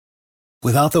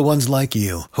Without the ones like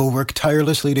you, who work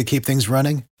tirelessly to keep things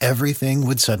running, everything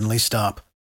would suddenly stop.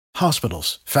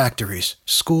 Hospitals, factories,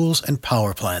 schools, and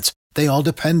power plants, they all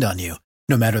depend on you.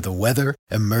 No matter the weather,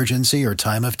 emergency, or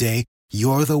time of day,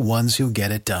 you're the ones who get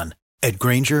it done. At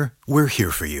Grainger, we're here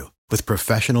for you with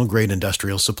professional-grade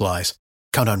industrial supplies.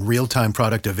 Count on real-time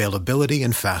product availability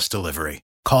and fast delivery.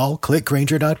 Call,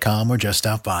 clickgrainger.com, or just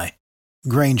stop by.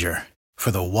 Grainger, for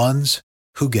the ones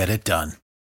who get it done.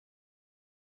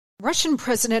 Russian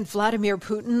President Vladimir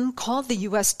Putin called the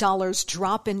U.S. dollar's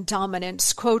drop in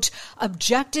dominance, quote,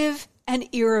 objective and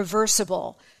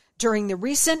irreversible during the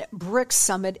recent BRICS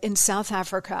summit in South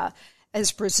Africa,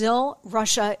 as Brazil,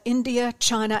 Russia, India,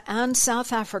 China, and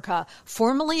South Africa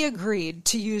formally agreed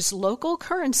to use local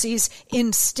currencies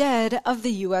instead of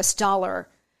the U.S. dollar.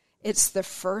 It's the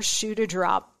first shoe to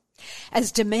drop.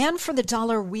 As demand for the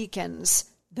dollar weakens,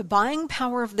 the buying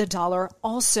power of the dollar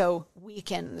also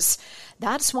weakens.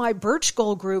 That's why Birch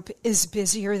Gold Group is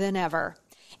busier than ever.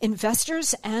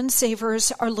 Investors and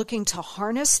savers are looking to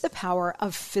harness the power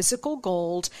of physical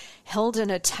gold held in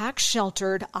a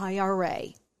tax-sheltered IRA.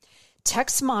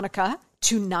 Text Monica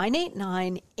to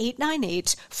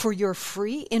 989-898 for your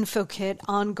free info kit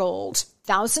on gold.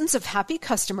 Thousands of happy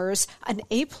customers, an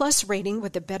A+ rating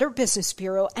with the Better Business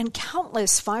Bureau, and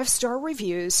countless 5-star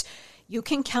reviews. You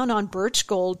can count on Birch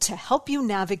Gold to help you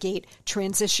navigate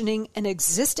transitioning an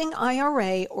existing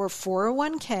IRA or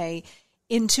 401k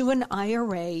into an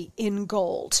IRA in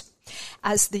gold.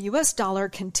 As the U.S. dollar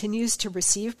continues to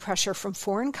receive pressure from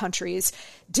foreign countries,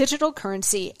 digital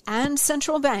currency, and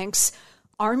central banks,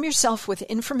 arm yourself with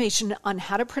information on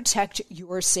how to protect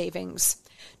your savings.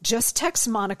 Just text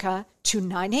Monica to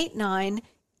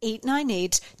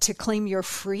 989-898 to claim your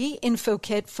free info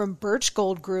kit from Birch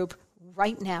Gold Group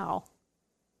right now.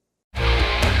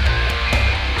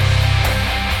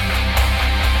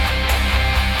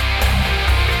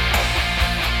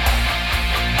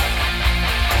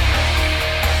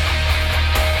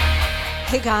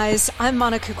 Hey guys, I'm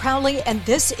Monica Crowley, and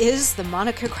this is the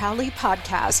Monica Crowley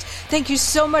Podcast. Thank you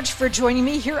so much for joining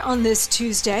me here on this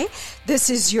Tuesday. This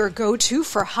is your go-to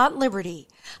for Hot Liberty,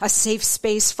 a safe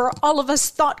space for all of us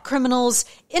thought criminals,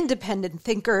 independent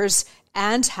thinkers,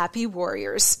 and happy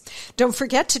warriors. Don't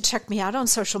forget to check me out on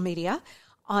social media.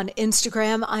 On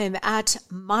Instagram, I am at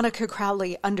Monica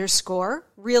Crowley _.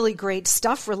 Really great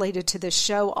stuff related to this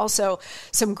show. Also,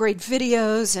 some great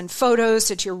videos and photos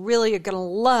that you're really going to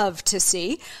love to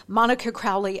see. Monica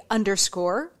Crowley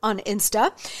 _ on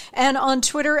Insta. And on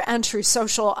Twitter and True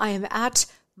Social, I am at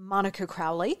Monica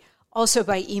Crowley. Also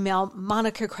by email,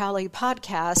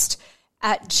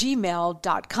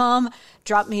 monicacrowleypodcast@gmail.com.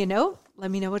 Drop me a note.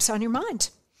 Let me know what's on your mind.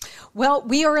 Well,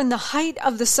 we are in the height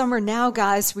of the summer now,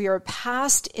 guys. We are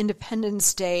past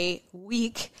Independence Day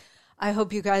week. I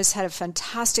hope you guys had a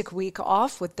fantastic week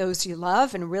off with those you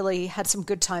love and really had some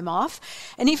good time off.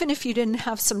 And even if you didn't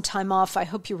have some time off, I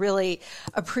hope you really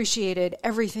appreciated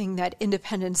everything that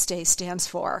Independence Day stands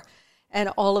for and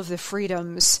all of the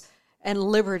freedoms and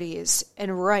liberties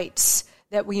and rights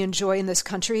that we enjoy in this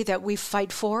country that we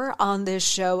fight for on this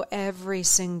show every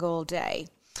single day.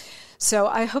 So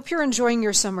I hope you're enjoying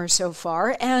your summer so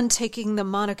far and taking the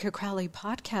Monica Crowley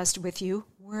Podcast with you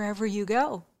wherever you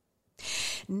go.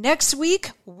 Next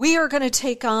week, we are going to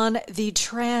take on the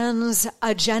trans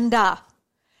agenda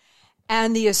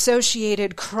and the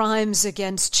associated crimes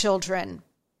against children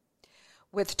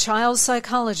with child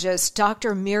psychologist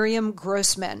Dr. Miriam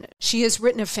Grossman. She has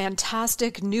written a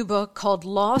fantastic new book called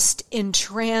Lost in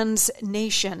Trans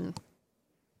Nation,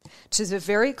 which is a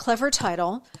very clever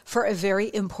title for a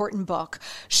very important book.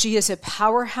 She is a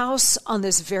powerhouse on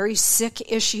this very sick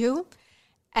issue,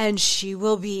 and she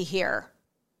will be here.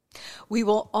 We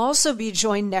will also be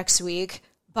joined next week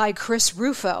by Chris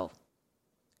Rufo.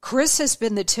 Chris has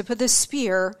been the tip of the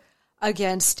spear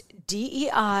against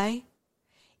DEI,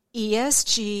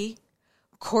 ESG,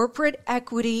 corporate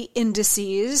equity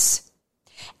indices,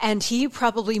 and he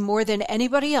probably more than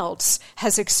anybody else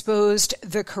has exposed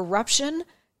the corruption,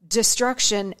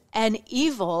 destruction, and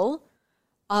evil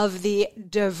of the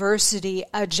diversity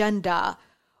agenda,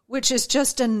 which is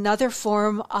just another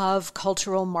form of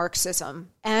cultural Marxism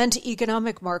and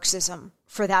economic Marxism,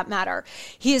 for that matter.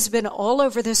 He has been all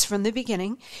over this from the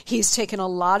beginning. He's taken a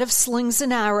lot of slings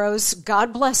and arrows.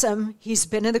 God bless him. He's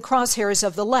been in the crosshairs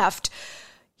of the left.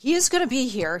 He is going to be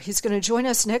here. He's going to join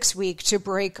us next week to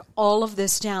break all of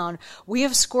this down. We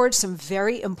have scored some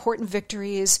very important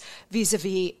victories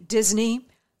vis-a-vis Disney,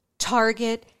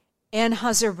 Target,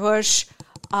 Anheuser-Busch,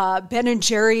 Ben &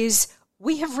 Jerry's.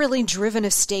 We have really driven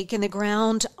a stake in the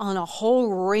ground on a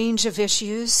whole range of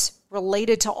issues.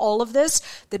 related to all of this,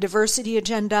 the diversity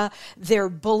agenda, their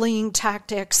bullying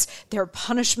tactics, their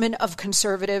punishment of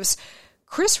conservatives.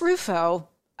 Chris Rufo,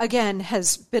 again,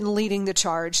 has been leading the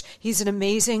charge. He's an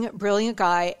amazing, brilliant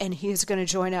guy, and he's going to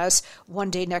join us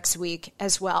one day next week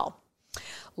as well.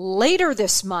 Later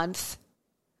this month,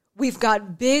 we've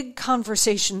got big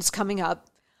conversations coming up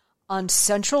on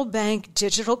central bank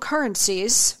digital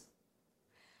currencies,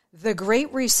 the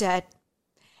Great Reset,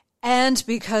 and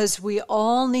because we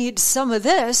all need some of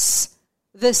this,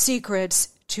 the secrets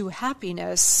to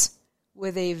happiness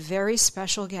with a very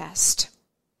special guest.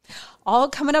 All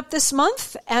coming up this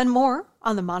month and more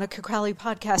on the Monica Crowley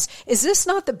podcast. Is this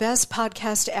not the best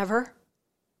podcast ever?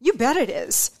 You bet it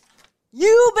is.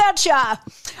 You betcha.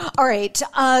 All right.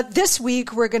 This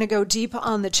week, we're going to go deep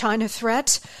on the China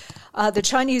threat. The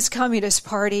Chinese Communist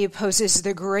Party poses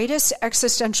the greatest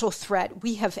existential threat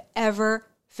we have ever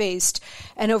faced.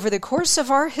 And over the course of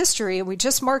our history, we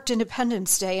just marked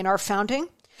Independence Day in our founding.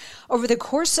 Over the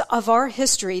course of our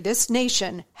history, this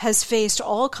nation has faced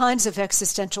all kinds of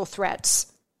existential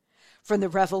threats. From the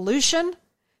Revolution,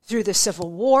 through the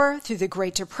Civil War, through the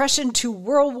Great Depression, to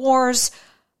world wars,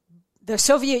 the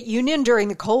Soviet Union during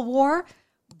the Cold War.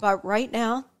 But right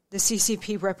now, the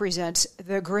CCP represents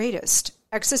the greatest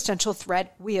existential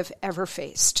threat we have ever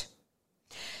faced.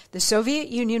 The Soviet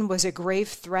Union was a grave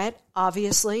threat,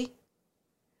 obviously,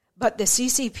 but the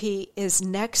CCP is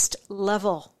next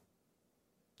level.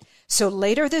 So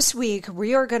later this week,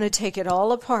 we are going to take it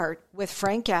all apart with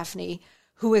Frank Gaffney,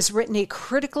 who has written a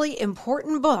critically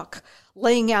important book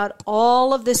laying out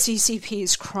all of the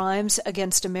CCP's crimes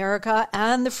against America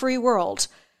and the free world,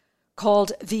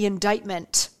 called The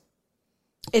Indictment.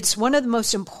 It's one of the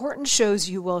most important shows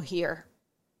you will hear.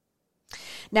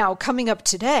 Now, coming up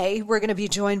today, we're going to be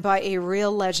joined by a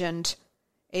real legend,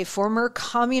 a former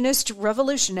communist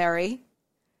revolutionary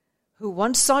who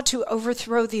once sought to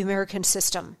overthrow the American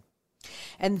system.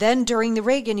 And then during the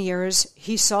Reagan years,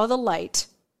 he saw the light.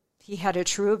 He had a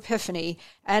true epiphany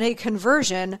and a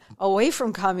conversion away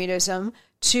from communism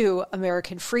to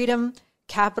American freedom,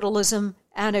 capitalism,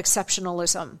 and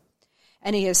exceptionalism.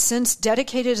 And he has since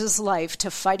dedicated his life to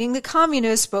fighting the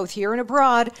communists, both here and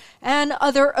abroad, and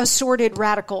other assorted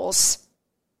radicals.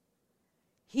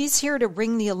 He's here to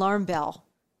ring the alarm bell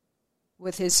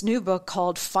with his new book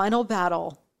called Final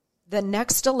Battle. The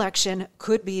next election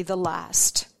could be the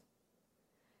last.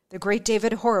 The great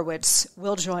David Horowitz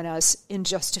will join us in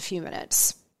just a few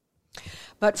minutes.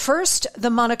 But first,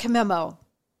 the Monica Memo.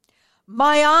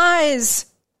 My eyes!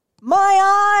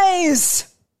 My eyes!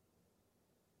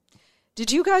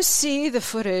 Did you guys see the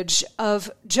footage of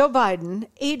Joe Biden,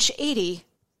 age 80,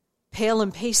 pale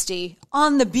and pasty,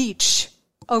 on the beach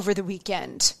over the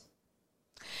weekend?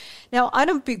 Now, I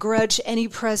don't begrudge any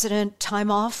president time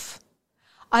off.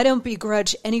 I don't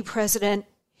begrudge any president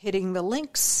hitting the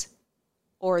links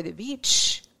or the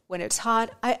beach when it's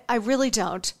hot. I really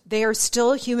don't. They are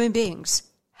still human beings.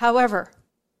 However,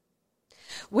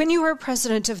 when you are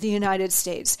president of the United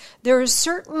States, there are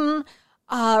certain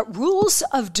rules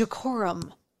of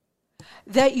decorum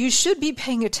that you should be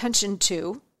paying attention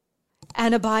to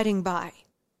and abiding by.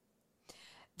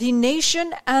 The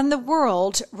nation and the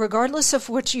world, regardless of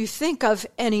what you think of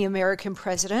any American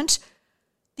president,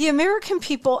 the American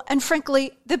people, and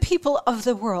frankly, the people of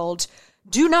the world,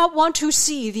 do not want to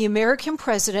see the American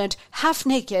president half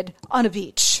naked on a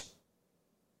beach.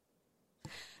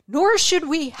 Nor should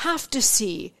we have to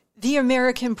see the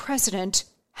American president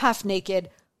half naked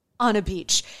on a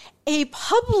beach, a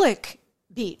public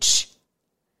beach.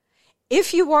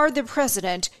 If you are the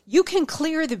president, you can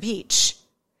clear the beach.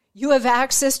 You have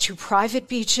access to private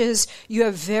beaches. You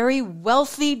have very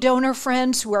wealthy donor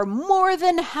friends who are more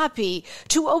than happy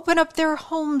to open up their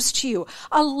homes to you,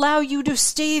 allow you to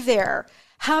stay there,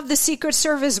 have the Secret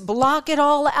Service block it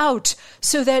all out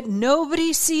so that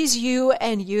nobody sees you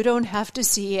and you don't have to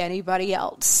see anybody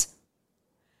else.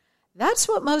 That's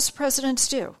what most presidents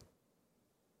do.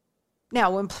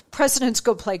 Now, when presidents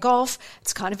go play golf,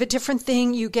 it's kind of a different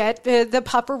thing. You get the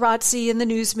paparazzi and the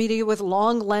news media with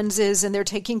long lenses, and they're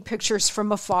taking pictures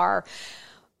from afar.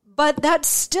 But that's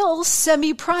still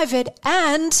semi-private,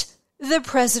 and the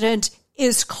president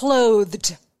is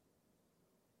clothed.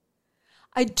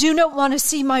 I do not want to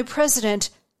see my president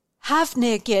half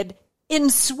naked in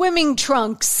swimming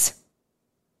trunks.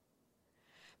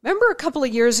 Remember a couple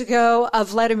of years ago,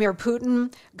 Vladimir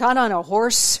Putin got on a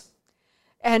horse?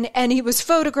 And he was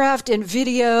photographed and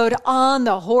videoed on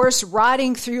the horse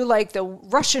riding through like the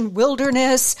Russian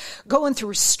wilderness, going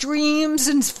through streams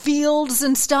and fields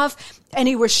and stuff. And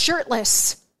he was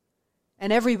shirtless.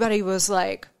 And everybody was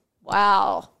like,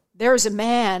 wow, there's a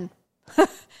man.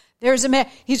 There's a man.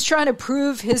 He's trying to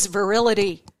prove his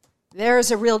virility.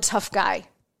 There's a real tough guy.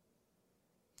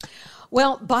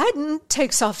 Well, Biden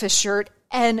takes off his shirt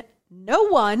and no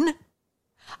one,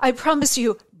 I promise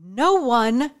you, no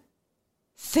one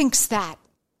thinks that.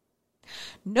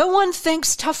 No one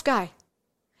thinks tough guy.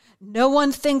 No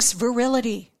one thinks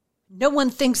virility. No one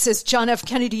thinks, as John F.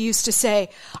 Kennedy used to say,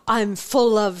 I'm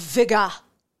full of vigor.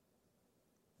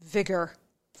 Vigor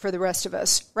for the rest of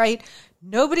us, right?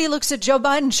 Nobody looks at Joe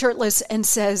Biden shirtless and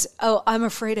says, oh, I'm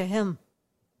afraid of him.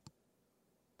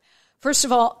 First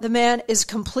of all, the man is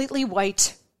completely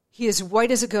white. He is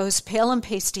white as a ghost, pale and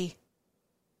pasty.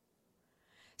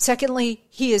 Secondly,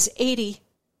 he is 80.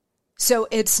 So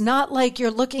it's not like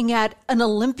you're looking at an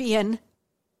Olympian.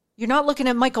 You're not looking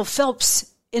at Michael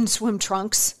Phelps in swim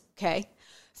trunks, okay?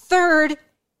 Third,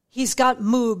 he's got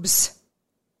moobs.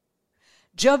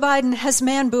 Joe Biden has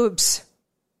man boobs.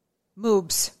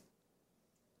 Moobs.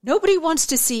 Nobody wants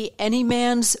to see any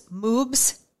man's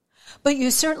moobs, but you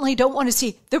certainly don't want to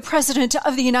see the President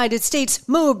of the United States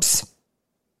moobs.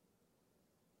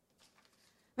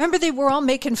 Remember, they were all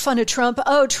making fun of Trump.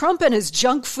 Oh, Trump and his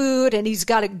junk food, and he's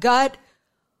got a gut.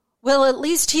 Well, at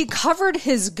least he covered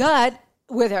his gut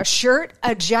with a shirt,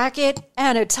 a jacket,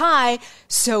 and a tie,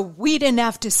 so we didn't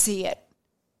have to see it.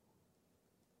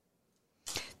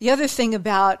 The other thing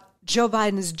about Joe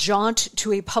Biden's jaunt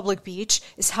to a public beach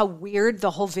is how weird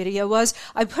the whole video was.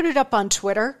 I put it up on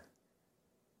Twitter.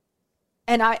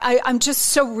 And I'm just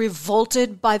so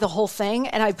revolted by the whole thing.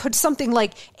 And I put something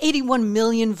like 81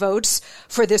 million votes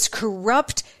for this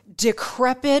corrupt,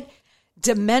 decrepit,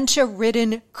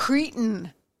 dementia-ridden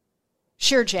cretin.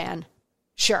 Sure, Jan.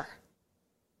 Sure.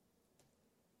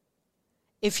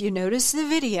 If you notice the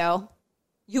video,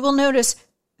 you will notice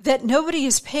that nobody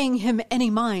is paying him any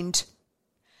mind.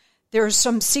 There are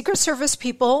some Secret Service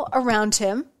people around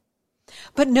him,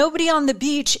 but nobody on the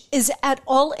beach is at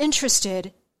all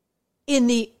interested in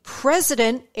the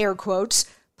president, air quotes,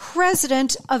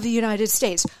 president of the United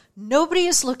States. Nobody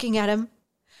is looking at him.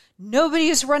 Nobody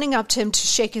is running up to him to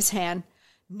shake his hand.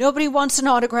 Nobody wants an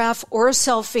autograph or a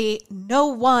selfie. No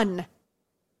one.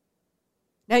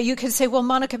 Now you can say, well,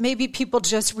 Monica, maybe people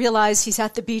just realize he's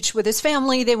at the beach with his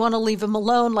family. They want to leave him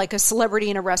alone like a celebrity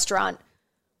in a restaurant.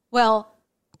 Well,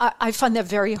 I find that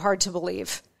very hard to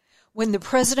believe. When the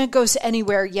president goes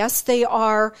anywhere, yes, they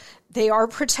are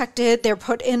protected. They're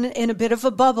put in a bit of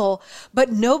a bubble,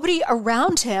 but nobody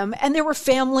around him. And there were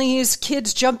families,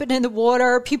 kids jumping in the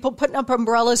water, people putting up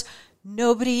umbrellas.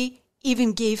 Nobody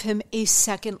even gave him a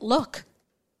second look.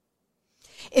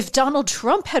 If Donald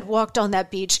Trump had walked on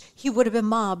that beach, he would have been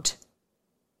mobbed.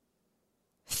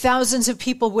 Thousands of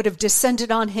people would have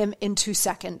descended on him in 2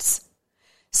 seconds.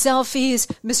 Selfies,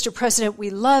 Mr. President, we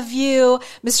love you.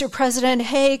 Mr. President,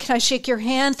 hey, can I shake your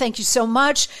hand? Thank you so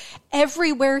much.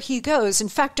 Everywhere he goes. In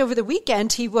fact, over the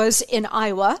weekend, he was in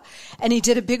Iowa, and he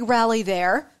did a big rally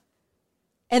there.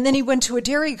 And then he went to a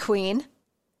Dairy Queen,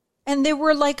 and there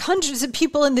were like hundreds of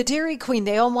people in the Dairy Queen.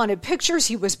 They all wanted pictures.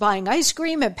 He was buying ice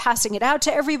cream and passing it out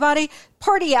to everybody.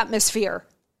 Party atmosphere.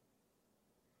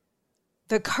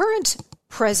 The current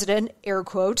president, air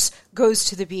quotes, goes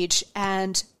to the beach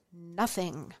and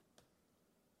nothing.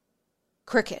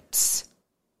 Crickets.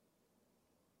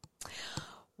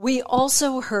 We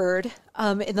also heard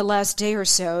in the last day or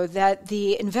so that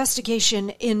the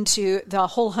investigation into the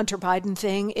whole Hunter Biden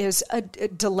thing is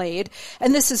delayed.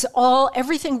 And this is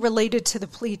everything related to the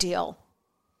plea deal.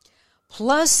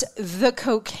 Plus the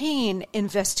cocaine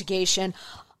investigation.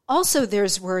 Also,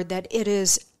 there's word that it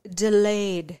is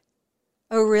delayed.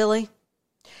 Oh, really?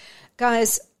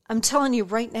 Guys, I'm telling you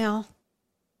right now,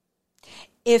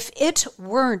 if it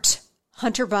weren't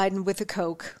Hunter Biden with a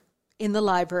Coke in the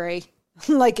library,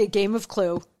 like a game of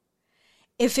Clue,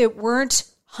 if it weren't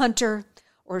Hunter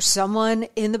or someone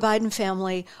in the Biden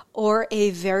family or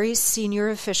a very senior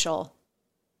official,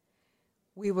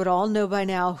 we would all know by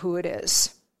now who it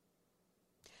is.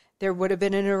 There would have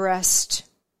been an arrest,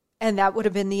 and that would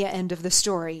have been the end of the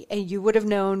story, and you would have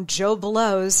known Joe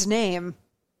Blow's name.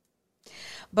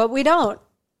 But we don't,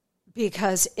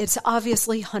 because it's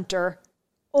obviously Hunter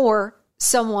or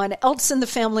someone else in the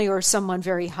family or someone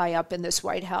very high up in this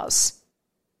White House.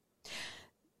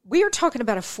 We are talking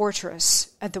about a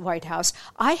fortress at the White House.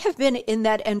 I have been in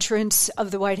that entrance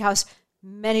of the White House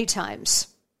many times.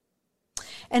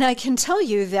 And I can tell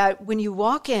you that when you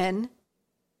walk in,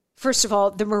 first of all,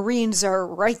 the Marines are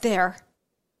right there.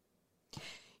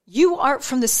 You are,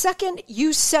 from the second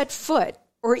you set foot,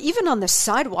 or even on the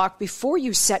sidewalk before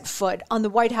you set foot on the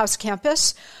White House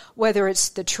campus, whether it's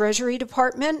the Treasury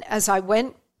Department, as I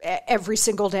went every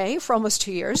single day for almost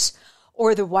 2 years,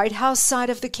 or the White House side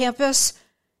of the campus,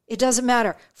 It doesn't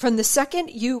matter. From the second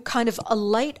you kind of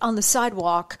alight on the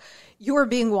sidewalk, you are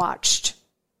being watched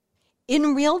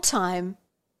in real time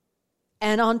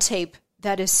and on tape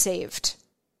that is saved.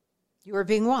 You are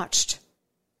being watched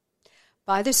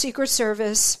by the Secret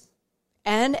Service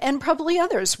and probably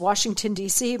others, Washington,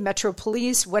 D.C., Metro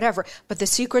Police, whatever. But the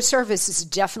Secret Service is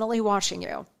definitely watching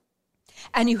you.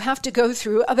 And you have to go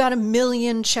through about 1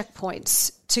 million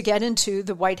checkpoints to get into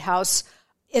the White House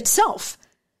itself.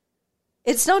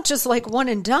 It's not just like one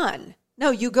and done. No,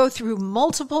 you go through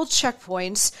multiple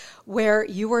checkpoints where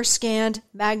you are scanned,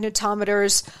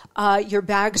 magnetometers, your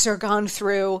bags are gone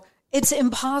through. It's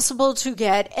impossible to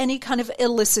get any kind of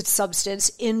illicit substance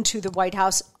into the White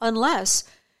House unless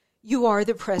you are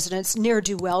the president's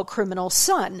ne'er-do-well criminal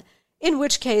son, in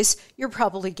which case you're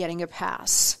probably getting a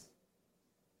pass.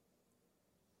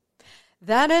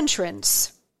 That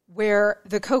entrance where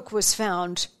the coke was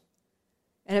found,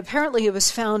 and apparently it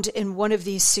was found in one of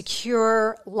these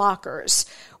secure lockers.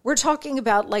 We're talking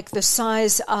about like the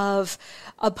size of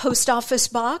a post office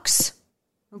box,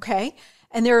 okay?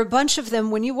 And there are a bunch of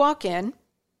them when you walk in,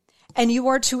 and you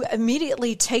are to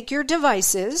immediately take your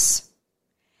devices,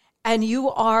 and you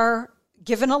are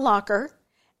given a locker,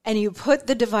 and you put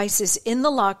the devices in the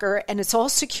locker, and it's all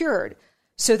secured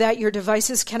so that your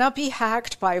devices cannot be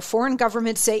hacked by a foreign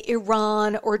government, say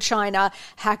Iran or China,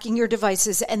 hacking your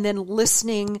devices and then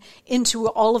listening into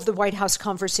all of the White House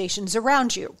conversations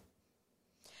around you.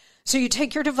 So you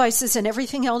take your devices and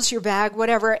everything else, your bag,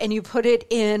 whatever, and you put it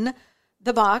in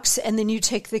the box, and then you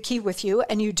take the key with you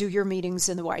and you do your meetings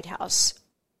in the White House.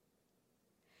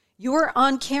 You are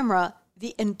on camera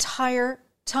the entire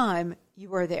time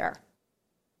you are there.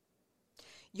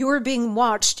 You are being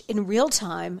watched in real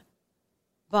time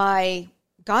by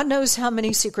God knows how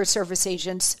many Secret Service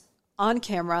agents on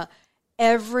camera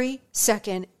every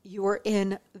second you are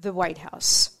in the White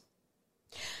House.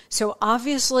 So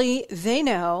obviously they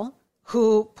know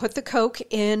who put the coke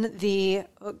in the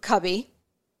cubby,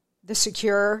 the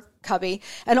secure cubby,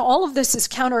 and all of this is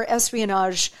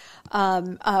counter-espionage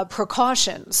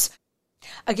precautions.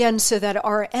 Again, so that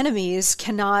our enemies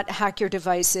cannot hack your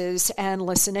devices and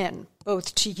listen in,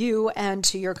 both to you and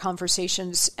to your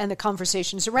conversations and the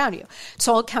conversations around you. It's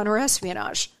all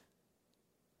counter-espionage.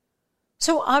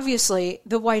 So obviously,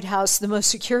 the White House, the most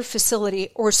secure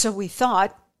facility, or so we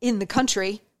thought, in the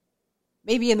country,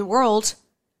 maybe in the world,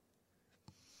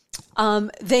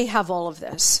 they have all of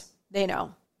this. They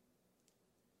know.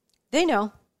 They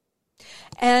know.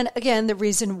 And again, the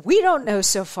reason we don't know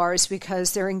so far is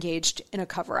because they're engaged in a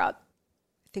cover-up.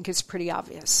 I think it's pretty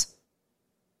obvious.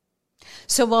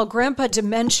 So while Grandpa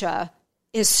Dementia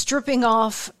is stripping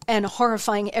off and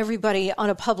horrifying everybody on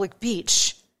a public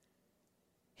beach,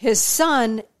 his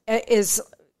son is,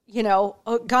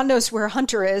 God knows where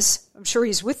Hunter is. I'm sure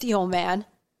he's with the old man.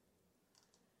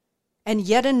 And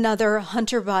yet another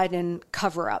Hunter Biden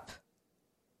cover-up.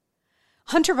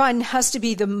 Hunter Biden has to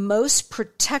be the most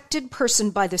protected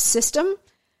person by the system,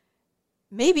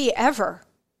 maybe ever.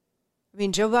 I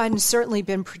mean, Joe Biden's certainly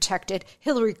been protected.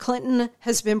 Hillary Clinton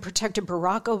has been protected.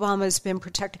 Barack Obama has been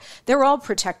protected. They're all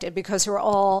protected because they're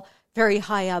all very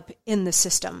high up in the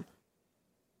system.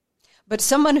 But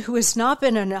someone who has not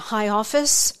been in a high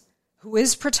office, who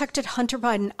is protected, Hunter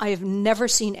Biden, I have never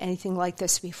seen anything like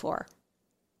this before.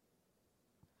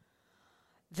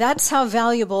 That's how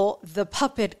valuable the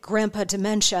puppet Grandpa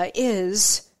Dementia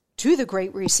is to the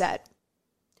Great Reset,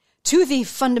 to the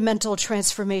fundamental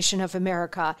transformation of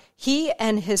America. He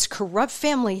and his corrupt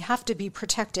family have to be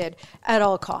protected at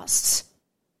all costs.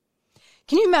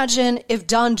 Can you imagine if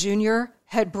Don Jr.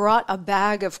 had brought a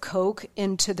bag of coke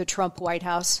into the Trump White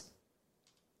House?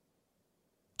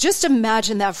 Just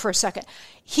imagine that for a second.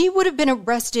 He would have been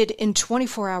arrested in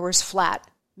 24 hours flat,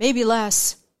 maybe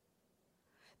less.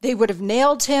 They would have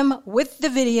nailed him with the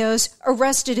videos,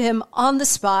 arrested him on the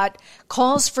spot,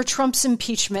 calls for Trump's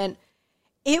impeachment.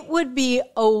 It would be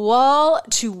a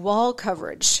wall-to-wall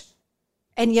coverage.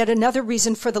 And yet another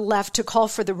reason for the left to call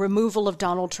for the removal of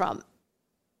Donald Trump.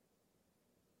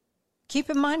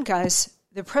 Keep in mind, guys,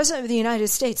 the President of the United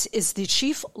States is the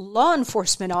chief law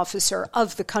enforcement officer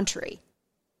of the country.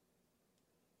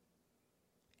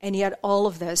 And yet all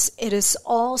of this, it is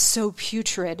all so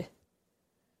putrid.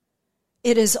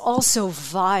 It is also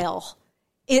vile.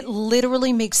 It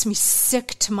literally makes me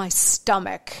sick to my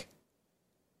stomach.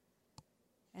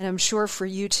 And I'm sure for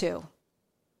you too.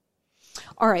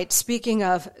 All right, speaking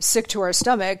of sick to our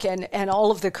stomach and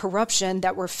all of the corruption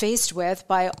that we're faced with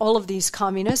by all of these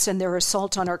communists and their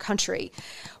assault on our country,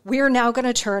 we are now going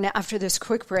to turn after this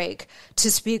quick break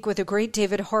to speak with the great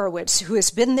David Horowitz, who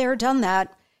has been there, done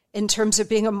that, in terms of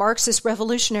being a Marxist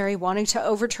revolutionary wanting to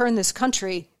overturn this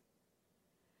country.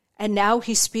 And now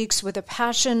he speaks with the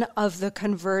passion of the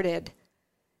converted.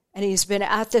 And he's been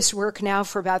at this work now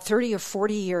for about 30 or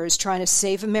 40 years, trying to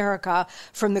save America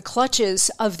from the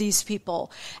clutches of these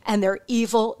people and their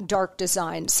evil, dark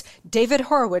designs. David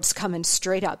Horowitz coming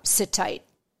straight up. Sit tight.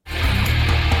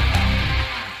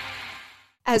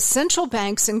 As central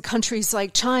banks in countries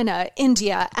like China,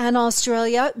 India, and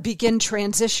Australia begin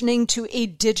transitioning to a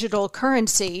digital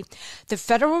currency, the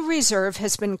Federal Reserve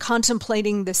has been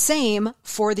contemplating the same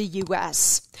for the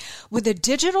U.S. With a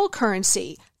digital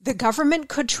currency, the government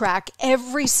could track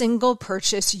every single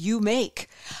purchase you make.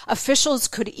 Officials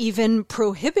could even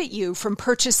prohibit you from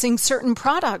purchasing certain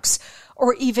products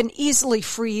or even easily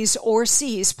freeze or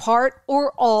seize part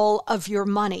or all of your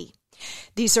money.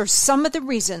 These are some of the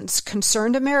reasons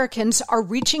concerned Americans are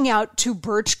reaching out to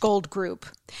Birch Gold Group.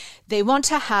 They want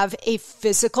to have a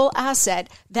physical asset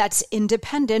that's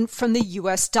independent from the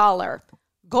U.S. dollar.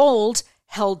 Gold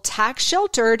held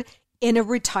tax-sheltered in a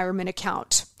retirement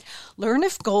account. Learn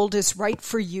if gold is right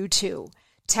for you too.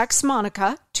 Text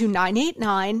Monica to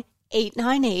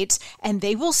 989-898 and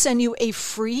they will send you a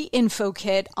free info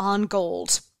kit on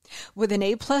gold. With an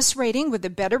A+ rating with the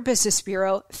Better Business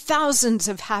Bureau, thousands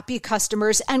of happy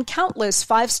customers, and countless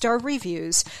 5-star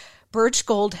reviews, Birch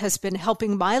Gold has been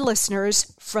helping my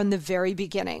listeners from the very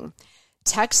beginning.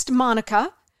 Text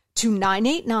Monica to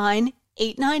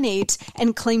 989-898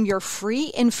 and claim your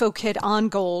free info kit on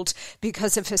gold,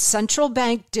 because if a central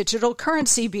bank digital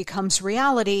currency becomes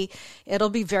reality, it'll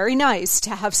be very nice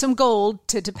to have some gold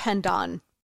to depend on.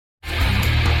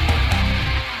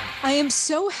 I am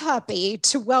so happy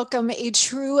to welcome a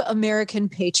true American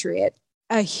patriot,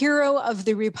 a hero of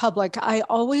the Republic. I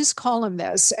always call him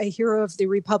this, a hero of the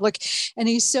Republic, and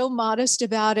he's so modest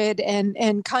about it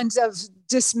and kind of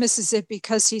dismisses it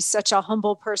because he's such a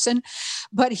humble person,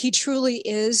 but he truly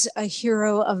is a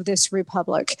hero of this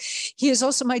Republic. He is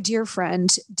also my dear friend,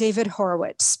 David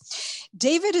Horowitz.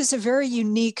 David is a very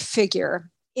unique figure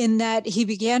in that he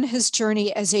began his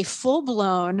journey as a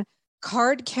full-blown,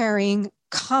 card-carrying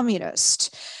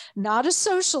communist, not a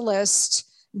socialist,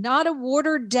 not a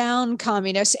watered down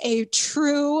communist, a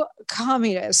true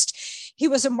communist. He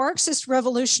was a Marxist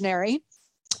revolutionary,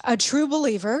 a true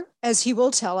believer, as he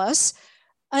will tell us,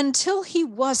 until he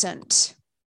wasn't.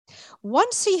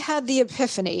 Once he had the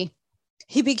epiphany,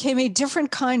 he became a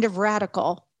different kind of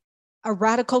radical, a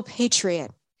radical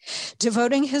patriot,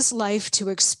 devoting his life to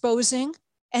exposing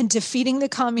and defeating the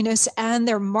communists and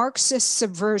their Marxist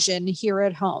subversion here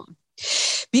at home.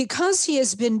 Because he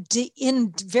has been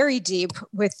in very deep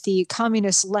with the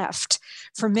communist left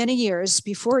for many years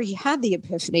before he had the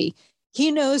epiphany,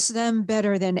 he knows them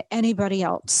better than anybody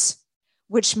else,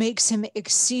 which makes him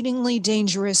exceedingly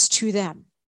dangerous to them.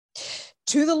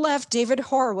 To the left, David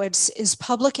Horowitz is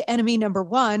public enemy number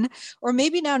 1, or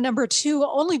maybe now number 2,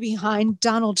 only behind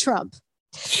Donald Trump.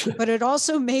 But it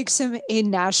also makes him a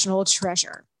national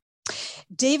treasure.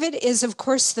 David is, of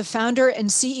course, the founder and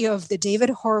CEO of the David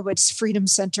Horowitz Freedom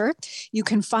Center. You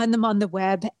can find them on the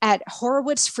web at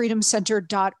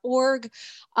horowitzfreedomcenter.org.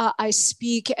 I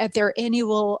speak at their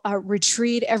annual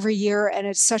retreat every year, and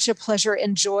it's such a pleasure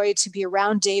and joy to be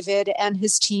around David and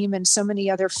his team and so many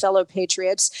other fellow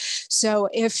patriots. So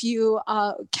if you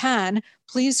can,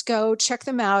 please go check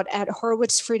them out at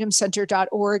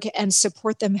horowitzfreedomcenter.org and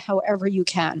support them however you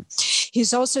can.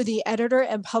 He's also the editor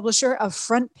and publisher of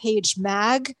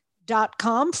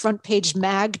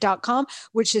frontpagemag.com,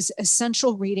 which is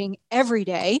essential reading every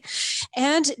day.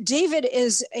 And David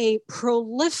is a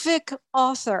prolific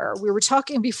author. We were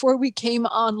talking before we came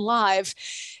on live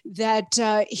that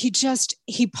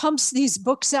he pumps these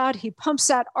books out. He pumps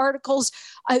out articles.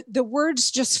 The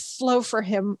words just flow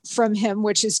from him,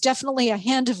 which is definitely a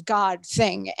hand of God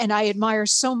thing. And I admire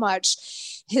so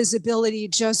much his ability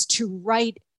just to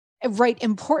write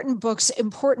important books,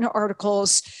 important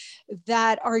articles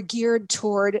that are geared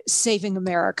toward saving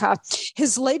America.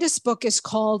 His latest book is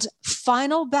called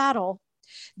Final Battle: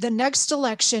 The Next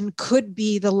Election Could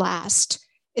Be the Last.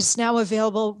 It's now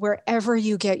available wherever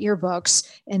you get your books.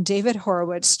 And David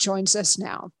Horowitz joins us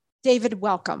now. David,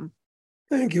 welcome.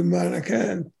 Thank you, Monica,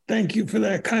 and thank you for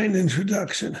that kind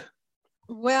introduction.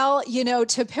 Well,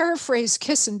 to paraphrase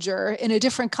Kissinger in a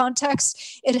different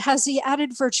context, it has the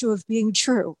added virtue of being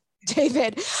true.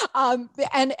 David,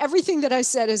 and everything that I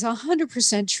said is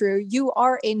 100% true. You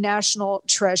are a national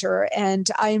treasure, and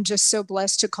I am just so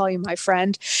blessed to call you my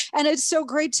friend. And it's so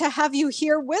great to have you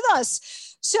here with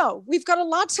us. So we've got a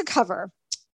lot to cover.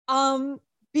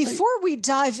 Before we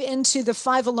dive into the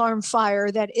five-alarm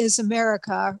fire that is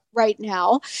America right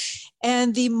now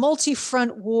and the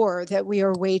multi-front war that we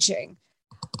are waging,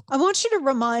 I want you to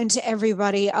remind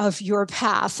everybody of your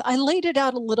path. I laid it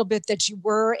out a little bit that you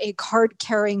were a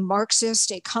card-carrying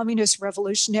Marxist, a communist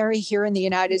revolutionary here in the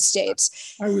United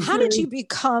States. How did you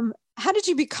become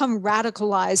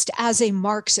radicalized as a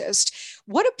Marxist?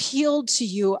 What appealed to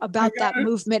you about that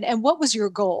movement, and what was your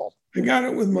goal? I got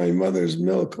it with my mother's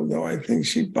milk, although I think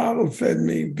she bottle fed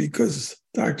me because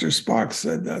Dr. Spock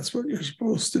said that's what you're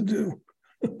supposed to do.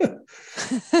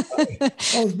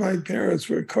 Both my parents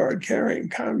were card-carrying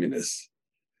communists.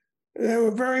 They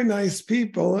were very nice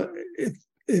people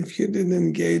if you didn't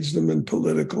engage them in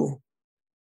political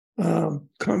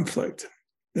conflict.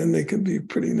 Then they could be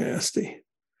pretty nasty.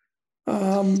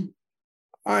 I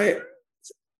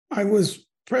was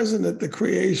present at the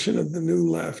creation of the New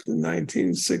Left in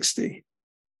 1960.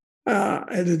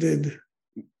 Edited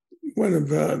one of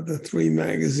the three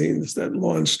magazines that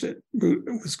launched it.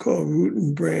 It was called Root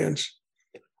and Branch.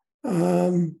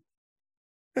 I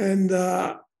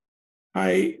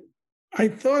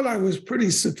thought I was pretty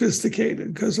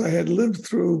sophisticated because I had lived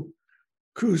through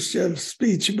Khrushchev's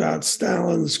speech about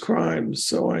Stalin's crimes,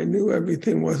 so I knew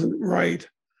everything wasn't right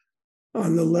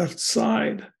on the left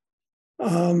side.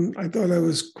 I thought I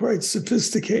was quite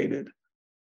sophisticated,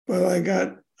 but I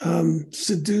got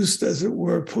seduced, as it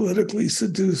were, politically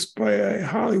seduced by a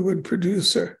Hollywood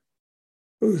producer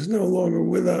who's no longer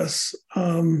with us,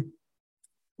 who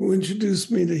introduced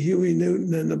me to Huey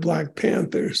Newton and the Black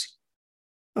Panthers.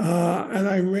 And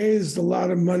I raised a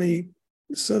lot of money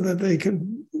so that they could,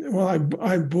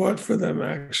 I bought for them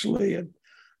actually at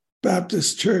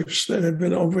Baptist church that had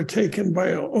been overtaken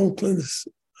by Oakland's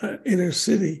inner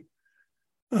city.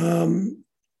 I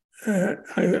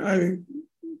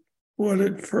bought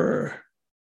it for, I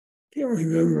can't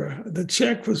remember. The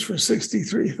check was for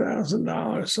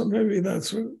 $63,000, so maybe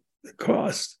that's what it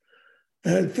cost.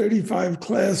 It had 35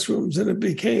 classrooms, and it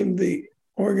became a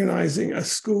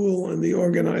school and the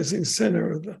organizing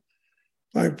center of the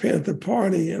Black Panther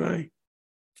Party. And I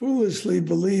foolishly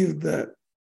believed that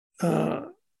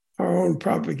our own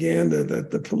propaganda,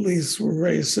 that the police were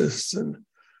racists, and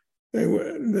they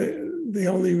were the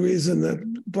only reason that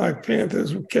Black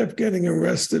Panthers kept getting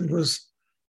arrested was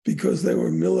because they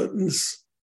were militants,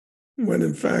 when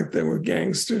in fact they were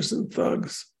gangsters and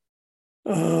thugs.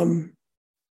 And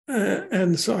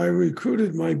so I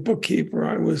recruited my bookkeeper.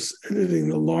 I was editing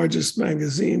the largest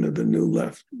magazine of the New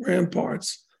Left,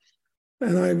 Ramparts.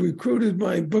 And I recruited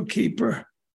my bookkeeper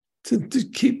to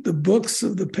keep the books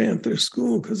of the Panther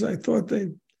School because I thought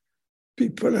they'd be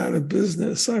put out of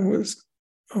business. I was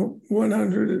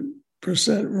 100%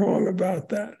 wrong about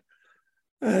that.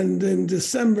 And in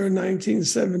December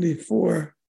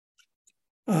 1974,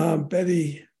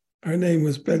 her name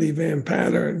was Betty Van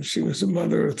Patter, and she was a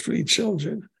mother of 3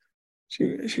 children.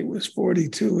 She was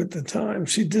 42 at the time.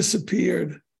 She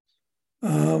disappeared.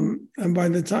 And by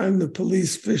the time the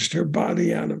police fished her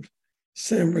body out of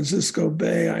San Francisco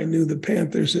Bay, I knew the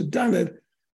Panthers had done it.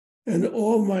 And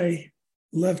all my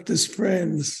leftist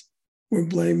friends were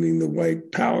blaming the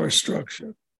white power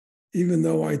structure, even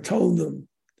though I told them.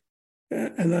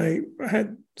 And I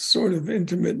had sort of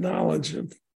intimate knowledge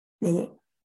of,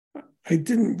 I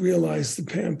didn't realize the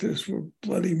Panthers were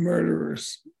bloody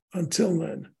murderers until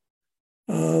then.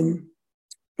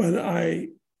 But I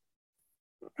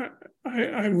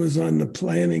was on the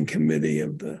planning committee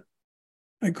of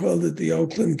I called it the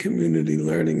Oakland Community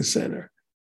Learning Center.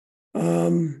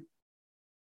 And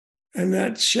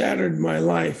that shattered my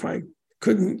life. I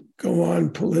couldn't go on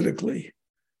politically,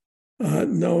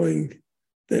 knowing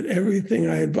that everything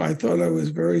I thought I was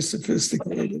very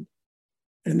sophisticated,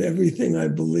 and everything I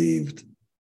believed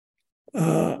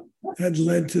had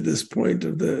led to this point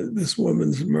of this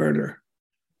woman's murder.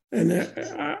 And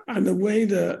on the way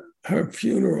to her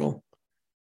funeral,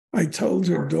 I told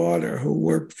her daughter, who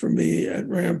worked for me at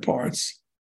Ramparts,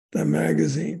 the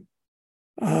magazine,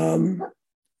 that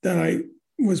I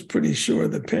was pretty sure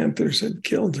the Panthers had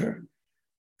killed her.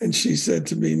 And she said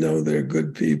to me, no, they're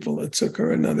good people. It took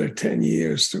her another 10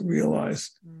 years to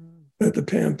realize that the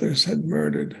Panthers had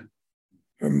murdered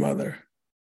her mother.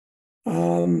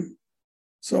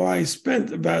 So I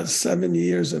spent about 7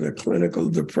 years in a clinical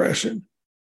depression.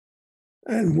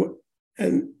 And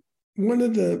one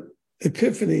of the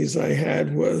epiphanies I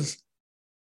had was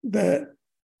that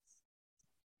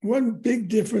one big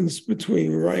difference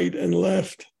between right and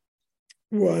left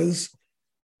was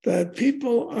that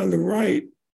people on the right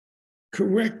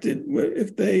corrected,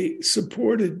 if they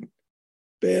supported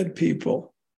bad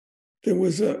people, there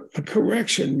was a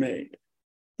correction made.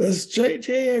 Thus, J.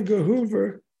 Edgar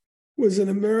Hoover was an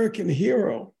American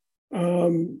hero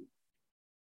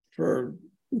for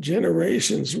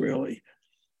generations, really.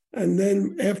 And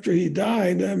then after he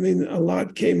died, I mean, a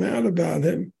lot came out about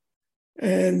him.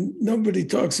 And nobody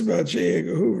talks about J.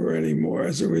 Edgar Hoover anymore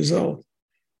as a result.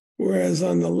 Whereas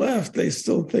on the left, they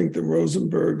still think the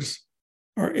Rosenbergs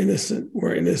are innocent,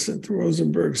 were innocent, the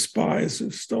Rosenberg spies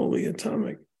who stole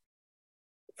the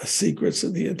secrets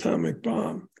of the atomic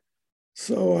bomb.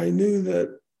 So I knew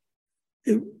that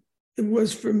it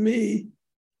was, for me,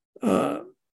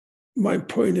 my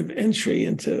point of entry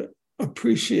into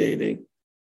appreciating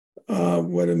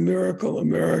what a miracle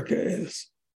America is.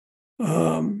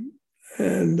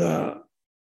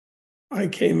 I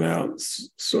came out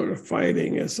sort of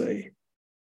fighting it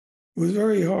was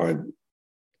very hard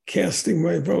casting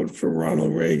my vote for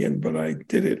Ronald Reagan, but I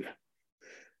did it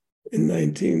in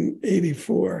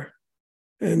 1984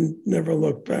 and never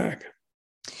looked back.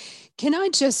 Can I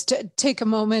just take a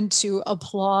moment to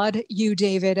applaud you,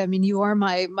 David? I mean, you are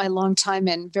my longtime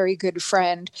and very good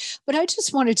friend, but I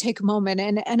just want to take a moment,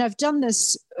 and I've done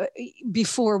this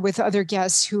before with other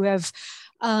guests who have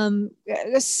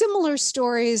similar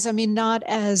stories. I mean, not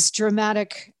as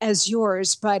dramatic as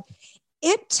yours, but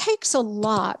it takes a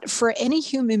lot for any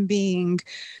human being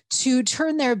to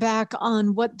turn their back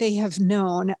on what they have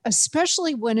known,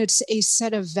 especially when it's a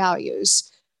set of values.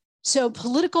 So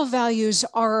political values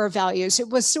are our values. It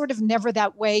was sort of never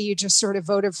that way. You just sort of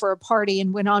voted for a party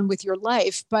and went on with your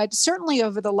life. But certainly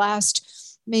over the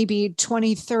last maybe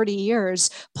 20, 30 years,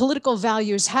 political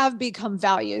values have become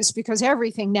values because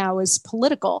everything now is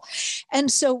political.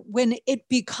 And so when it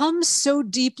becomes so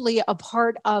deeply a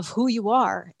part of who you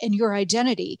are and your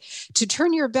identity, to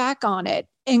turn your back on it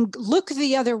and look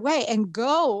the other way and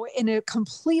go in a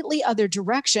completely other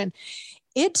direction,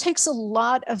 it takes a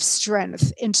lot of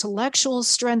strength, intellectual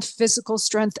strength, physical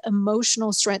strength,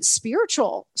 emotional strength,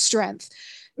 spiritual strength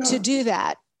to do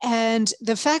that. And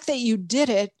the fact that you did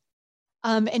it,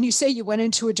 and you say you went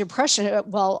into a depression,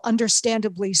 well,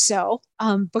 understandably so,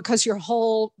 because your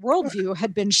whole worldview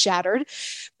had been shattered.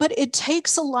 But it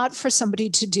takes a lot for somebody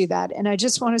to do that. And I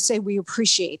just want to say we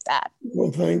appreciate that.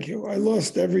 Well, thank you. I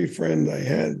lost every friend I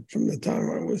had from the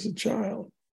time I was a child,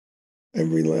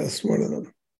 every last one of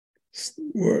them.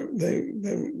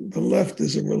 The left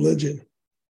is a religion,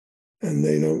 and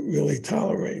they don't really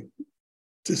tolerate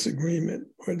disagreement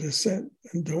or dissent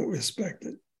and don't respect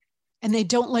it. And they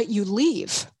don't let you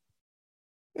leave.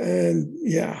 And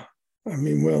yeah, I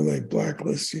mean, well, they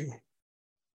blacklist you.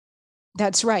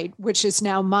 That's right, which is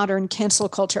now modern cancel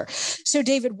culture. So,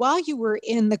 David, while you were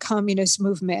in the communist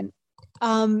movement,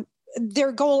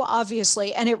 their goal,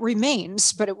 obviously, and it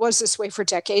remains, but it was this way for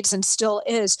decades and still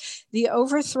is, the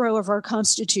overthrow of our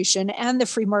Constitution and the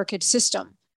free market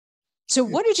system. So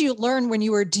what did you learn when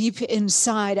you were deep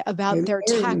inside about their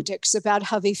tactics, about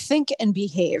how they think and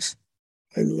behave?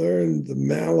 I learned the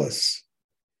malice.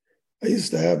 I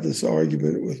used to have this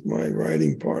argument with my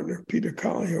writing partner, Peter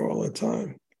Collier, all the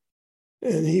time.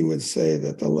 And he would say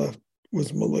that the left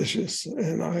was malicious.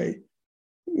 And I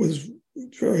was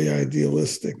very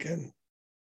idealistic and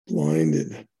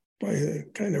blinded by a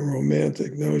kind of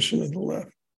romantic notion of the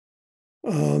left.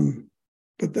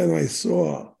 But then I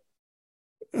saw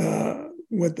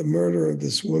what the murder of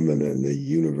this woman and the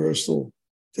universal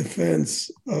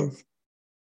defense of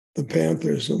the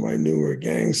Panthers, whom I knew were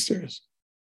gangsters.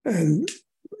 And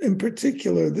in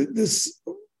particular, this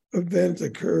event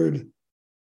occurred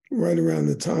right around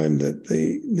the time that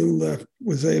the New Left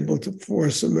was able to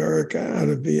force America out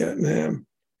of Vietnam.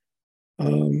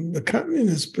 The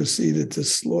communists proceeded to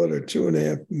slaughter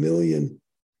 2.5 million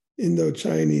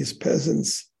Indo-Chinese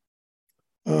peasants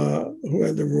who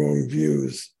had the wrong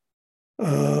views.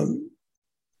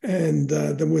 And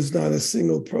there was not a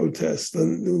single protest. The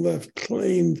New Left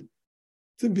claimed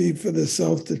to be for the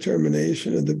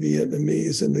self-determination of the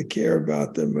Vietnamese and to care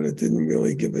about them, but it didn't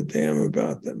really give a damn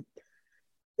about them.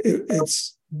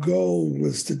 Its goal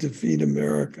was to defeat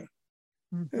America.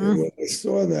 Mm-hmm. And when I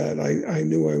saw that, I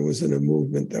knew I was in a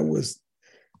movement that was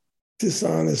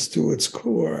dishonest to its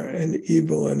core and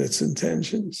evil in its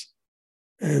intentions.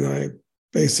 And I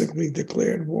basically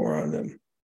declared war on them.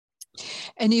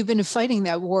 And you've been fighting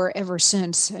that war ever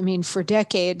since. I mean, for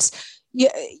decades.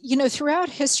 You know, throughout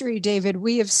history, David,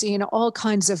 we have seen all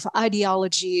kinds of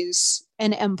ideologies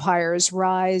and empires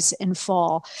rise and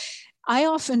fall. I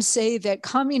often say that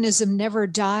communism never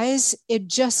dies, it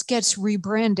just gets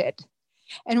rebranded.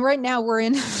 And right now we're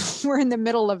in the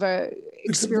middle of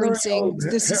experiencing,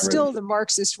 this is still the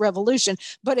Marxist revolution,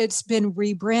 but it's been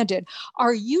rebranded.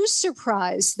 Are you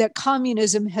surprised that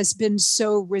communism has been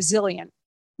so resilient?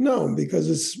 No, because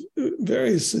it's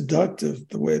very seductive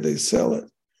the way they sell it.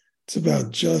 It's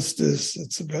about justice,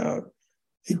 it's about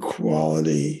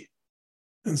equality,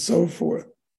 and so forth.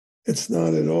 It's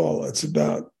not at all. It's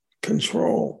about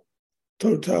control,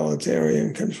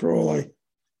 totalitarian control.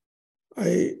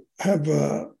 I have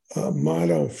a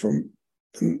motto from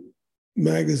the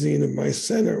magazine of my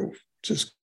center,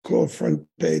 just called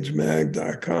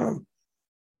frontpagemag.com,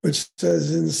 which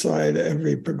says inside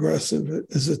every progressive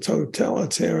is a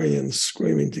totalitarian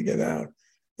screaming to get out.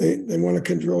 They want to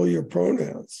control your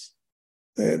pronouns.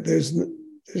 There's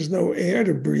no air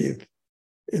to breathe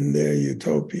in their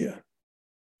utopia.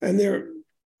 And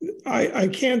I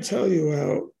can't tell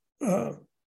you how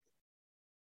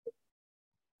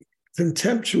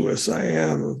contemptuous I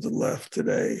am of the left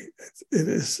today.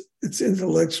 Its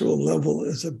intellectual level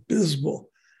is abysmal.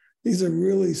 These are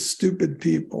really stupid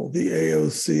people, the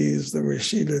AOCs, the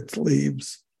Rashida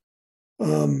Tlaibs,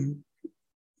 the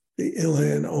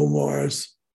Ilhan Omars,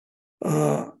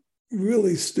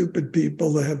 really stupid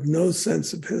people that have no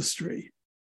sense of history.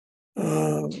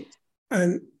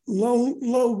 And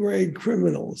low-grade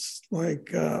criminals like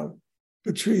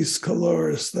Patrisse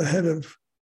Cullors, the head of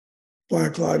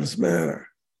Black Lives Matter.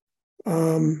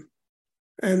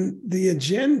 And the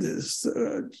agendas,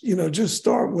 just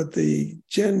start with the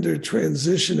gender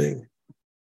transitioning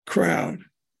crowd.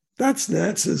 That's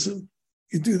Nazism.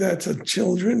 You do that to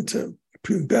children, to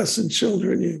pubescent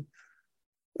children. You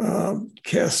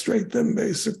castrate them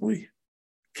basically,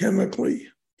 chemically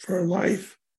for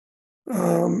life.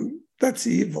 That's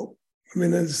evil. I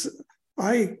mean,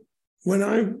 when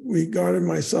I regarded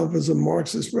myself as a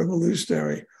Marxist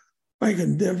revolutionary, I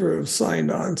could never have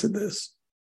signed on to this,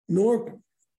 nor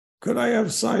could I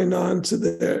have signed on to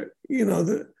their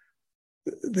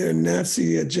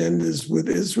Nazi agendas with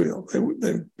Israel.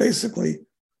 They basically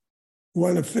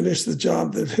want to finish the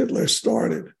job that Hitler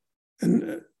started.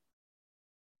 And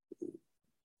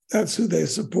that's who they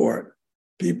support,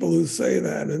 people who say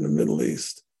that in the Middle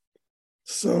East.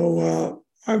 So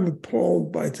I'm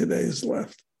appalled by today's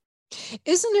left.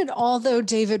 Isn't it all, though,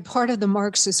 David, part of the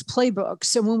Marxist playbook?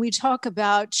 So when we talk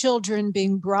about children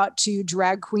being brought to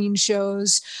drag queen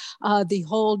shows, the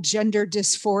whole gender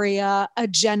dysphoria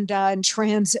agenda and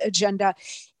trans agenda,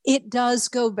 it does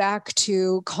go back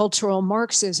to cultural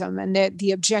Marxism, and that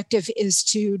the objective is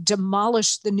to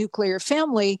demolish the nuclear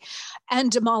family and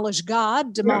demolish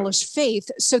God, demolish faith,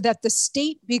 so that the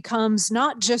state becomes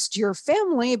not just your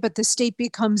family, but the state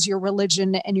becomes your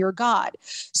religion and your God.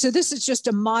 So this is just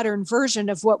a modern version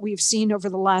of what we've seen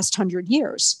over the last 100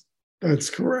 years.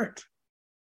 That's correct.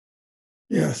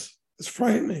 Yes, it's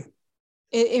frightening.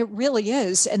 It really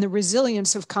is. And the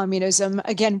resilience of communism,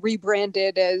 again,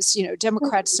 rebranded as,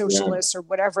 Democrats, socialists, or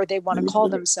whatever they want to call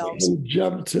themselves. And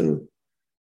jump to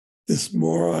this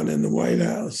moron in the White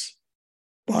House,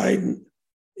 Biden.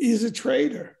 He's a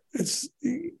traitor. There's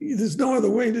no other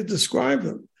way to describe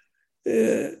him.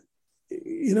 We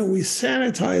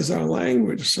sanitize our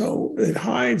language so it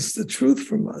hides the truth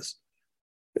from us.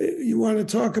 You want to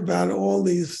talk about all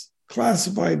these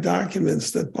classified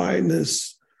documents that Biden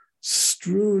has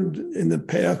strewn in the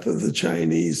path of the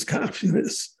Chinese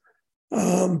communists.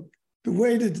 The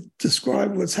way to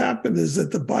describe what's happened is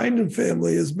that the Biden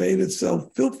family has made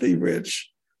itself filthy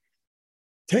rich,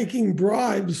 taking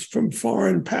bribes from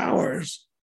foreign powers,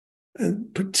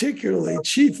 and particularly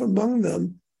chief among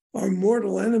them are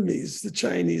mortal enemies, the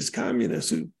Chinese communists,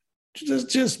 who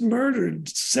just murdered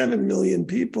 7 million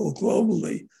people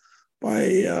globally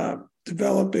by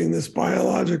developing this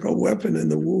biological weapon in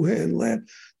the Wuhan lab.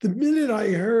 The minute I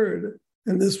heard,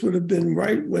 and this would have been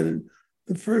right when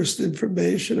the first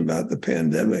information about the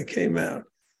pandemic came out,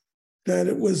 that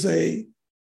it was a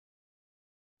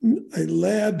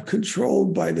lab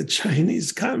controlled by the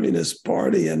Chinese Communist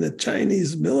Party and the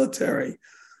Chinese military,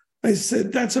 I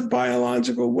said, that's a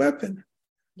biological weapon.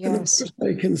 Yes. And of course,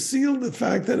 they concealed the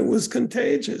fact that it was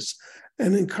contagious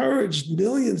and encouraged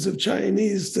millions of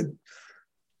Chinese to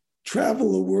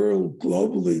travel the world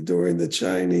globally during the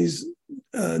Chinese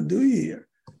New Year.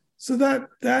 So that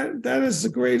is the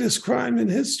greatest crime in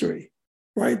history,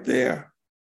 right there.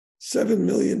 7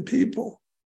 million people.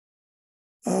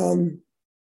 But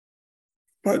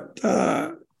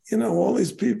all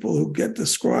these people who get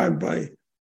described by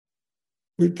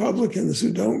Republicans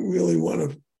who don't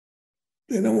want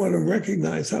to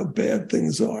recognize how bad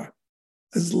things are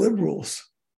as liberals.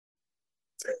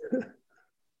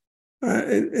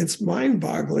 It's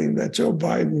mind-boggling that Joe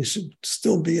Biden should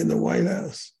still be in the White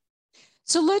House.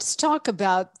 So let's talk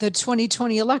about the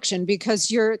 2020 election, because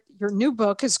your new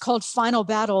book is called Final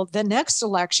Battle. The next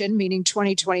election, meaning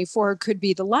 2024, could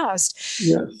be the last.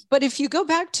 Yes. But if you go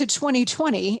back to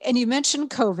 2020 and you mentioned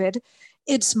COVID,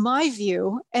 it's my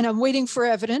view, and I'm waiting for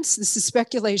evidence, this is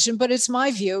speculation, but it's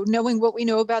my view, knowing what we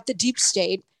know about the deep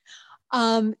state,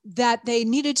 that they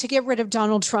needed to get rid of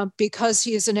Donald Trump because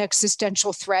he is an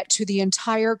existential threat to the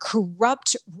entire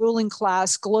corrupt ruling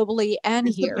class globally and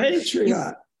He's here. a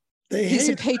patriot. He's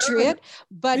a patriot,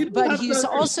 but he's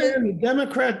also... The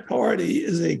Democrat Party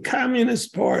is a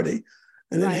communist party,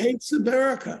 and it hates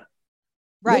America.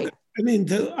 Right. Look, I mean,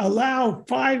 to allow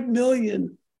 5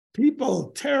 million people,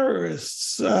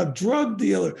 terrorists, drug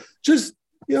dealers. Just,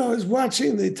 I was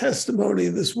watching the testimony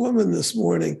of this woman this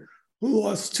morning who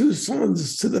lost 2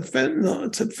 sons to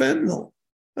fentanyl.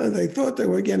 They thought they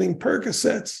were getting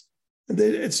Percocets.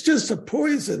 It's just a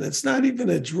poison. It's not even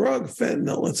a drug,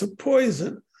 fentanyl. It's a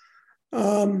poison.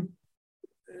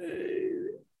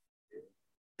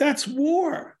 That's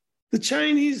war. The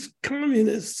Chinese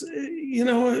communists,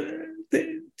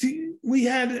 we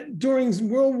had during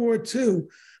World War II,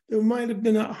 there might have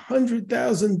been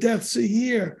 100,000 deaths a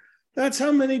year. That's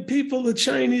how many people the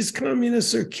Chinese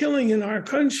communists are killing in our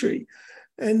country.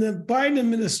 And the Biden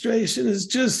administration is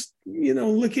just,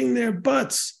 licking their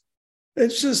butts.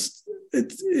 It's just,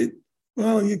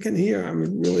 well, you can hear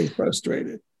I'm really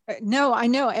frustrated. No, I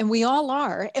know. And we all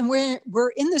are. And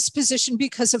we're in this position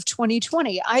because of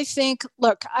 2020. I think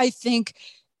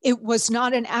it was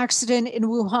not an accident in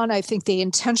Wuhan. I think they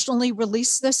intentionally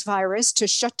released this virus to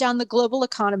shut down the global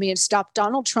economy and stop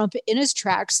Donald Trump in his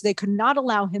tracks. They could not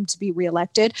allow him to be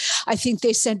reelected. I think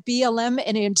they sent BLM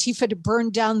and Antifa to burn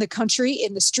down the country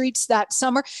in the streets that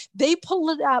summer. They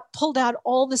pulled out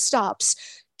all the stops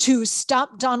to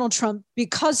stop Donald Trump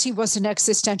because he was an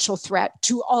existential threat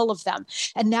to all of them.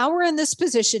 And now we're in this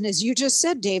position, as you just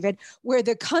said, David, where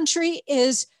the country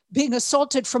is being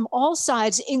assaulted from all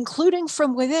sides, including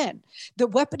from within, the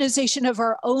weaponization of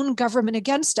our own government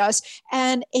against us,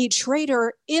 and a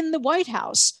traitor in the White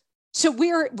House. So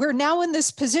we're now in this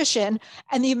position,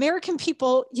 and the American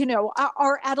people,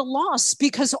 are at a loss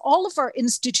because all of our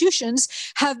institutions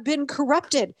have been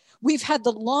corrupted. We've had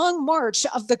the long march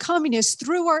of the communists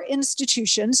through our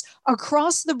institutions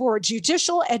across the board,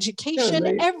 judicial,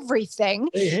 education, everything.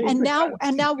 And now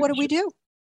what do we do?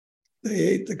 They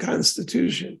hate the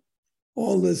Constitution.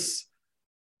 All this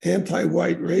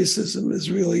anti-white racism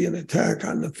is really an attack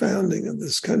on the founding of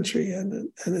this country and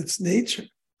its nature.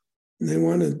 And they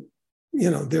want to,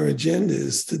 their agenda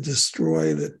is to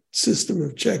destroy the system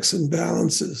of checks and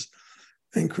balances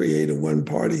and create a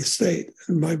one-party state.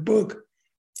 And my book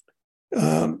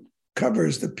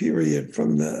covers the period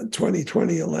from the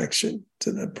 2020 election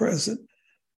to the present.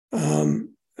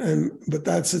 But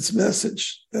that's its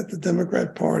message, that the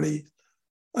Democrat Party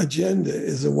agenda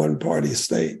is a one-party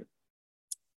state.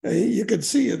 And you could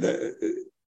see that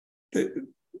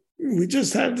we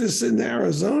just had this in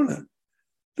Arizona.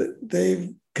 That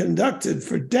they've conducted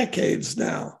for decades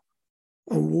now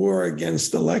a war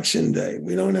against Election Day.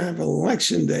 We don't have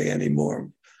Election Day anymore.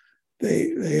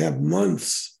 They have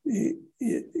months.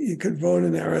 You could vote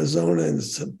in Arizona in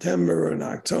September and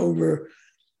October,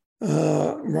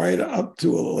 right up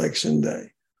to Election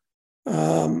Day.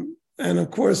 And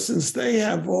of course, since they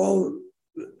have all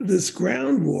this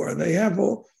ground war, they have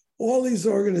all these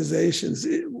organizations,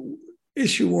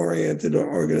 issue-oriented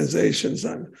organizations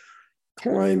on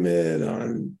climate,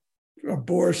 on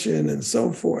abortion, and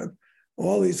so forth,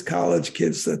 all these college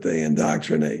kids that they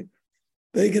indoctrinate,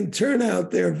 they can turn out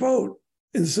their vote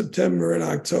in September and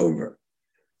October.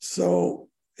 So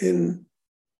in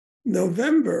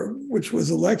November, which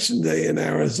was Election Day in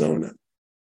Arizona,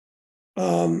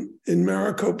 in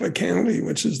Maricopa County,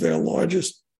 which is their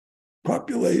largest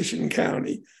population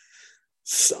county,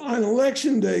 on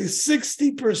Election Day,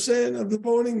 60% of the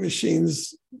voting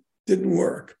machines didn't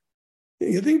work.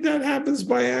 You think that happens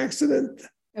by accident?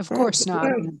 Of course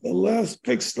not. The last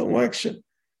fixed election.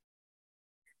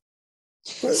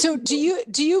 But, so do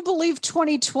you believe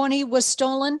 2020 was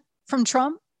stolen from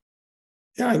Trump?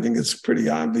 Yeah, I think it's pretty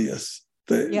obvious.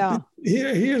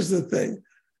 Here's the thing.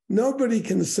 Nobody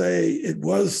can say it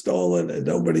was stolen and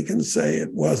nobody can say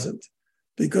it wasn't,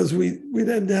 because we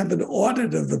didn't have an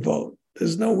audit of the vote.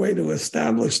 There's no way to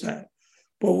establish that.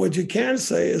 But what you can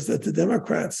say is that the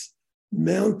Democrats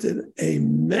mounted a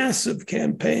massive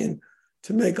campaign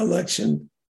to make election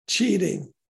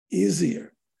cheating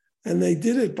easier. And they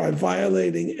did it by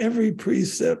violating every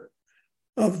precept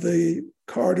of the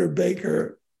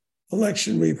Carter-Baker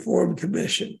Election Reform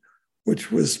Commission, which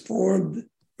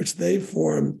they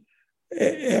formed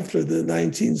after the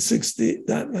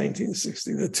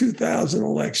 2000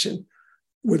 election,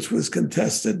 which was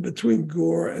contested between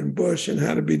Gore and Bush and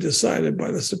had to be decided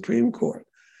by the Supreme Court.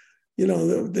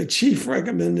 The chief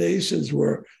recommendations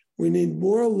were, we need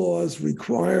more laws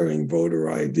requiring voter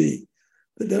ID.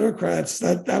 The Democrats,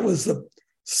 that was the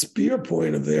spear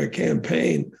point of their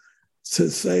campaign, to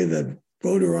say that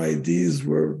voter IDs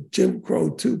were Jim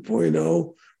Crow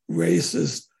 2.0,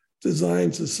 racist,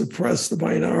 designed to suppress the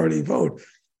minority vote.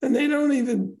 And they don't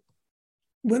even,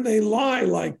 when they lie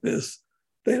like this,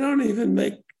 they don't even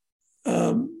make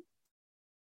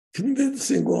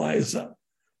convincing lies up,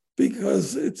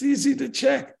 because it's easy to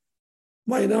check.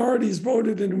 Minorities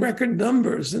voted in record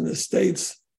numbers in the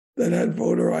states that had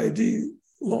voter ID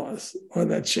laws, or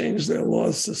that changed their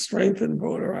laws to strengthen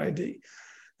voter ID.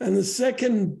 And the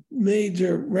second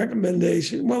major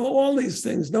recommendation, well, all these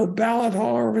things, no ballot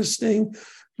harvesting,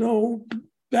 no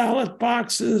ballot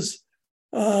boxes,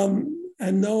 and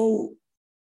no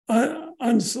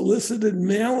unsolicited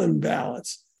mail-in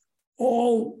ballots,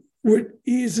 all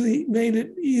made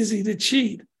it easy to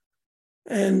cheat.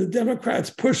 And the Democrats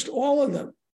pushed all of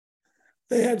them.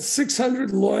 They had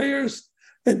 600 lawyers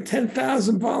and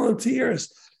 10,000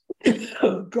 volunteers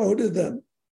go to the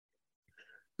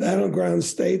battleground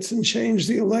states and change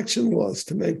the election laws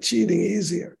to make cheating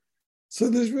easier. So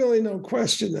there's really no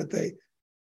question that they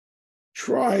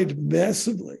tried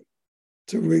massively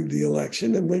to rig the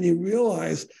election. And when you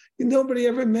realize, nobody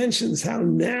ever mentions how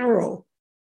narrow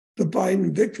the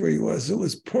Biden victory was. It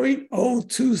was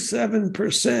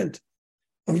 0.027%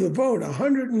 of the vote,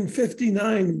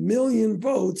 159 million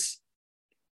votes,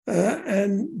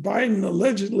 and Biden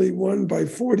allegedly won by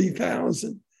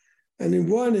 40,000. And he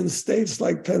won in states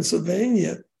like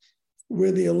Pennsylvania,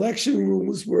 where the election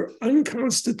rules were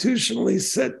unconstitutionally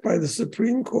set by the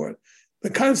Supreme Court.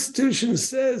 The Constitution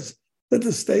says that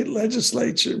the state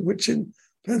legislature, which in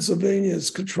Pennsylvania is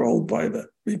controlled by the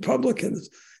Republicans,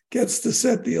 gets to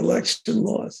set the election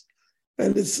laws.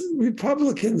 And it's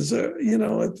Republicans are,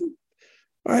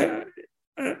 I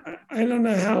don't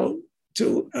know how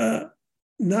to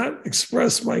not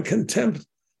express my contempt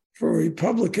for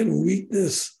Republican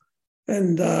weakness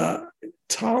and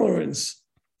tolerance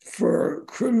for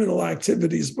criminal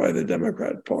activities by the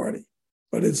Democrat Party.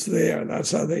 But it's there.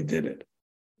 That's how they did it.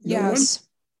 Yes.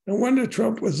 No wonder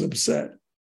Trump was upset.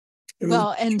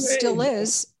 And still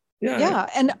is. Yeah,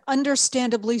 and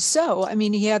understandably so. I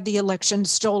mean, he had the election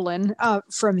stolen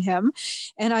from him.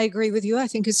 And I agree with you. I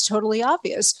think it's totally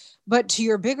obvious. But to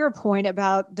your bigger point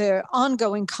about the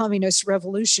ongoing communist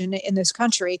revolution in this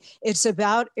country, it's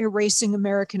about erasing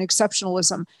American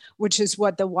exceptionalism, which is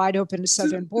what the wide open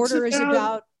southern border is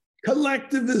about.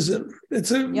 Collectivism. We're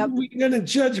going to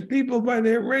judge people by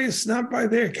their race, not by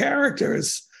their character.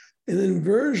 It's an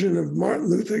inversion of Martin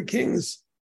Luther King's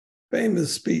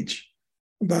famous speech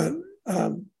about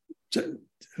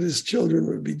his children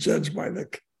would be judged by the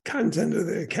content of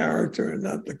their character and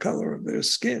not the color of their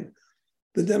skin.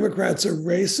 The Democrats are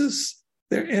racist.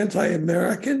 They're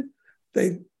anti-American.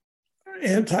 They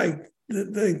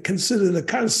consider the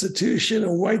Constitution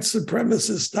a white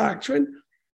supremacist doctrine.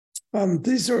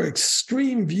 These are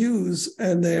extreme views,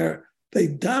 and they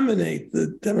dominate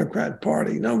the Democrat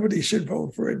Party. Nobody should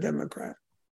vote for a Democrat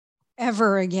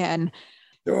ever again.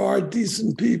 There are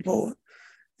decent people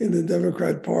in the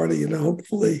Democrat Party, and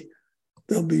hopefully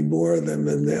there'll be more of them,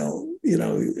 and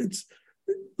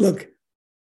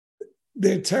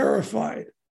they're terrified.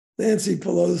 Nancy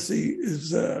Pelosi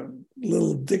is a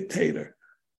little dictator,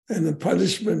 and the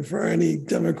punishment for any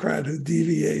Democrat who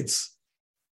deviates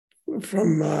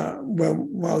from,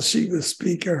 while she was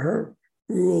Speaker, her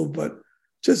rule, but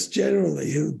just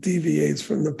generally who deviates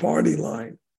from the party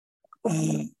line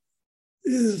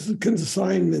is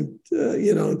consignment, to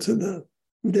the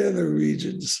nether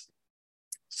regions.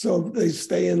 So they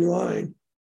stay in line.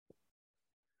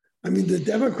 I mean, the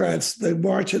Democrats, they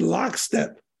march in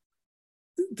lockstep.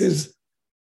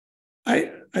 I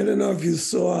don't know if you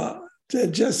saw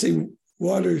Jesse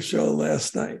Waters' show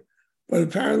last night, but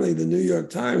apparently the New York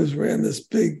Times ran this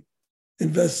big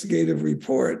investigative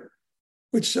report,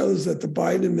 which shows that the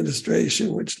Biden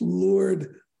administration, which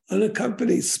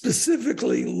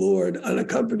specifically lured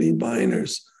unaccompanied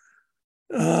minors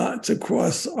to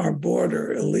cross our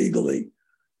border illegally,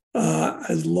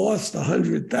 has lost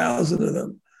 100,000 of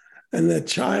them. And that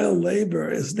child labor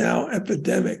is now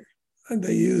epidemic. And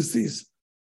they use these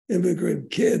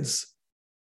immigrant kids,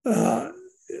 the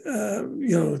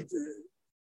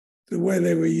way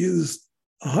they were used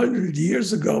 100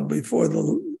 years ago before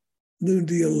the New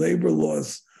Deal labor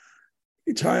laws,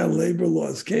 child labor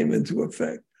laws came into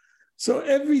effect. So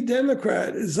every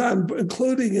Democrat is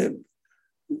including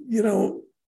you know,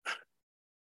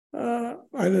 I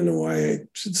don't know why I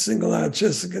should single out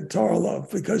Jessica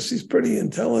Tarlov because she's pretty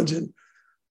intelligent,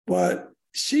 but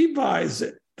she buys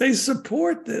it. They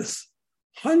support this.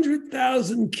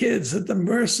 100,000 kids at the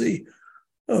mercy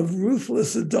of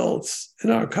ruthless adults in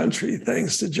our country,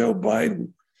 thanks to Joe Biden.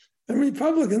 And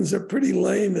Republicans are pretty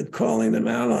lame at calling them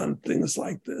out on things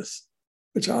like this,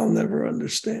 which I'll never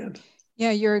understand.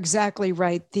 Yeah, you're exactly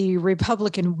right. The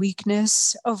Republican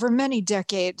weakness over many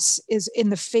decades is in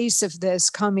the face of this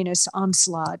communist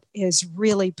onslaught is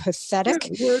really pathetic.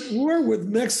 Yeah, we're at war with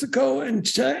Mexico and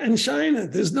China.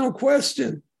 There's no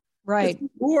question. Right.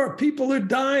 It's war. People are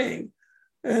dying.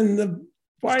 And the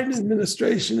Biden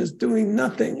administration is doing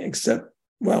nothing except,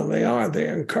 well,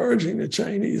 they're encouraging the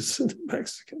Chinese and the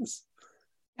Mexicans.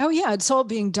 Oh, yeah, it's all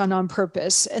being done on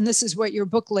purpose. And this is what your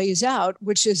book lays out,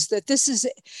 which is that this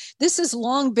has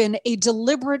long been a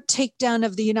deliberate takedown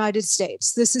of the United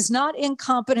States. This is not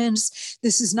incompetence.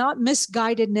 This is not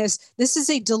misguidedness. This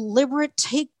is a deliberate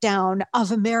takedown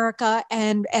of America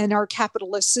and our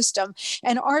capitalist system.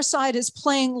 And our side is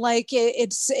playing like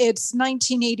it's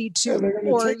 1982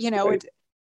 or,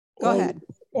 go ahead.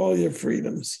 All your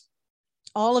freedoms.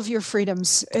 All of your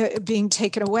freedoms being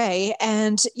taken away.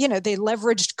 And, they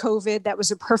leveraged COVID. That was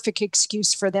a perfect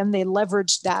excuse for them. They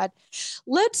leveraged that.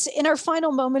 Let's, in our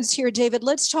final moments here, David,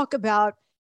 let's talk about,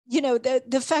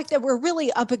 the fact that we're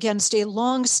really up against a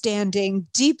long-standing,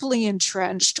 deeply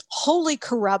entrenched, wholly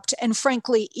corrupt, and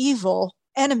frankly, evil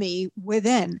enemy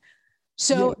within.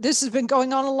 So This has been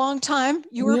going on a long time.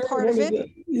 You're a part of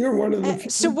it. You're one of the.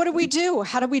 So what do we do?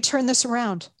 How do we turn this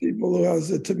around? People who has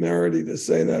the temerity to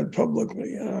say that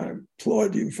publicly. I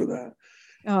applaud you for that.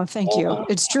 Oh, thank you.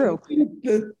 It's true.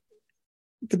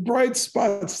 The bright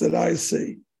spots that I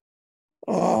see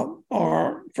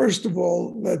are, first of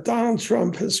all, that Donald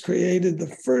Trump has created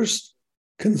the first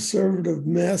conservative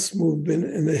mass movement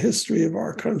in the history of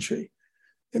our country.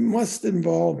 It must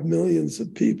involve millions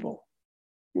of people.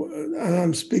 And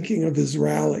I'm speaking of his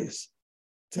rallies,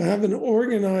 to have an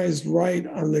organized right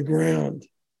on the ground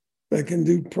that can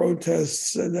do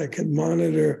protests and that can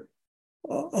monitor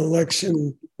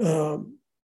election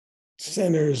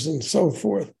centers and so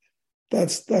forth.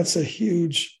 That's a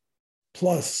huge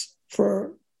plus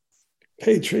for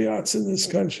patriots in this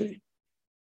country.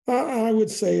 I would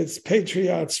say it's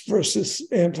patriots versus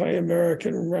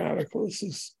anti-American radicals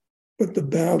is what the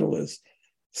battle is.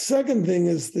 Second thing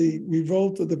is the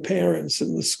revolt of the parents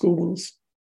in the schools.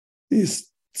 We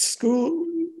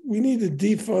need to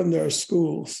defund our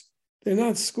schools. They're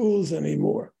not schools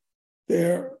anymore.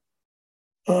 They're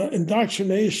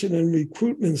indoctrination and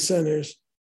recruitment centers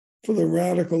for the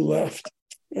radical left.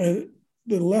 And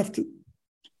the left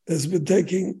has been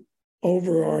taking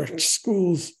over our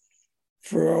schools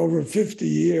for over 50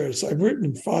 years. I've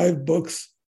written 5 books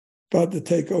about the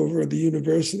takeover of the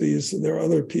universities, and there are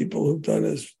other people who've done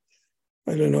this.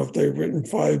 I don't know if they've written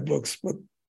 5 books, but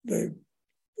they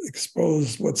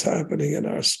exposed what's happening in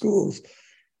our schools.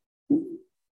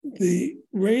 The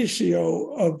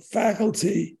ratio of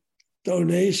faculty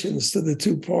donations to the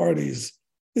two parties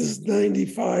is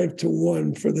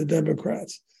 95-1 for the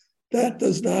Democrats. That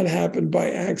does not happen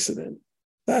by accident.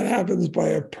 That happens by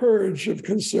a purge of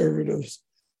conservatives,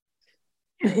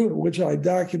 which I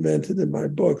documented in my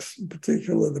books, in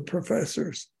particular the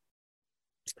professors.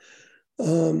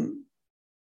 The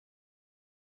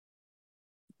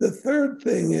third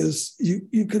thing is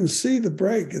you can see the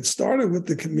break. It started with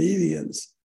the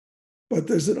comedians, but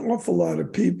there's an awful lot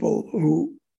of people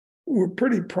who were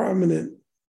pretty prominent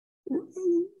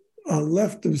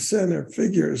left of center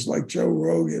figures like Joe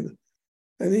Rogan.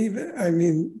 And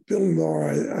even, Bill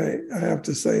Maher, I have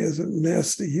to say, is a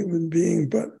nasty human being,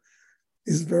 but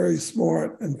he's very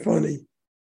smart and funny.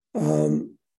 And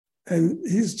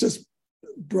he's just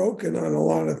broken on a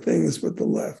lot of things with the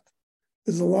left.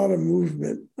 There's a lot of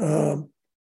movement. I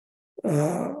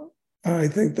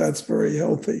think that's very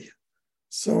healthy.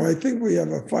 So I think we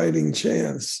have a fighting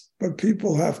chance, but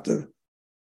people have to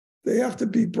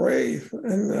be brave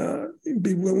and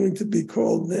be willing to be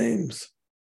called names.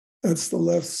 That's the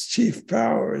left's chief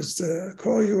power, is to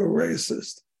call you a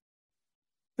racist.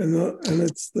 And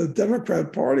it's the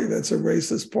Democrat Party that's a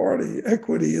racist party.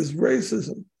 Equity is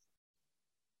racism.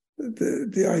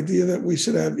 The idea that we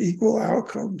should have equal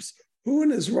outcomes. Who in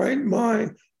his right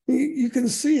mind? You can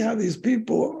see how these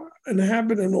people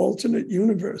inhabit an alternate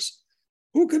universe.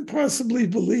 Who could possibly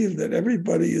believe that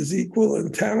everybody is equal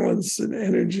in talents and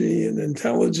energy and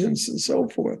intelligence and so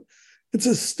forth? It's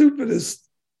the stupidest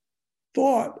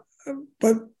thought.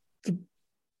 But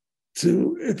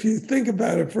if you think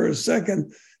about it for a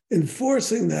second,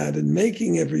 enforcing that and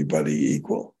making everybody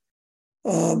equal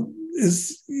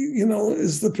is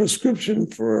the prescription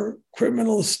for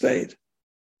criminal state.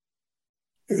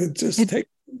 It just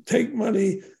take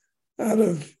money out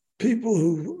of people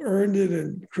who earned it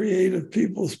and creative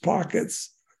people's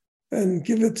pockets and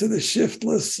give it to the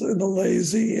shiftless and the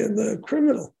lazy and the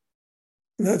criminal.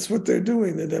 And that's what they're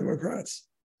doing, the Democrats.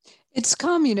 It's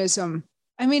communism.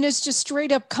 I mean, it's just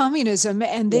straight up communism,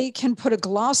 and they can put a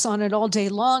gloss on it all day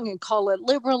long and call it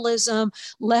liberalism,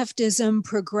 leftism,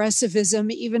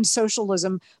 progressivism, even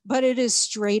socialism, but it is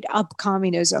straight up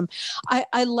communism.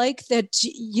 I like that,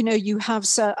 you have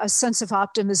a sense of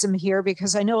optimism here,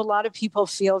 because I know a lot of people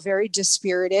feel very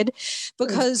dispirited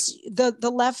because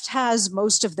the left has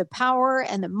most of the power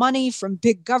and the money, from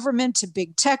big government to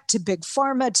big tech to big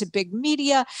pharma to big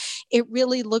media. It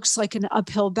really looks like an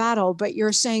uphill battle, but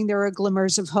you're saying there are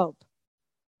glimmers of hope.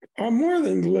 More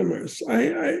than glimmers.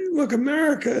 I look,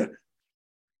 America,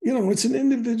 it's an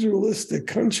individualistic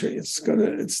country.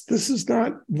 This is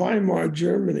not Weimar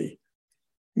Germany.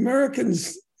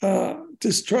 Americans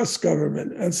distrust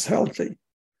government. That's healthy.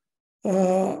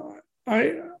 I've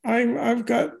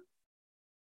got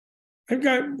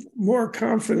more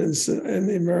confidence in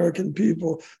the American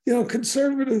people.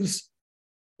 Conservatives,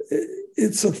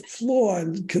 it's a flaw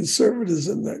in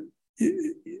conservatism that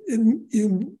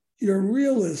you're a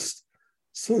realist,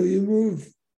 so you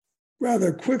move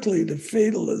rather quickly to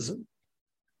fatalism.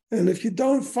 And if you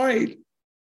don't fight,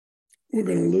 we're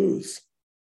going to lose.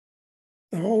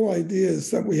 The whole idea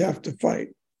is that we have to fight.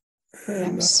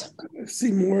 And I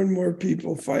see more and more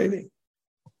people fighting.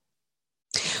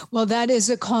 Well, that is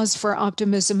a cause for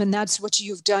optimism, and that's what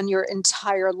you've done your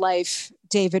entire life,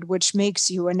 David, which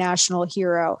makes you a national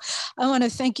hero. I want to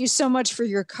thank you so much for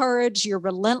your courage, your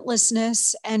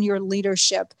relentlessness, and your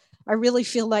leadership. I really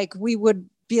feel like we would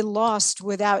be lost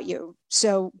without you.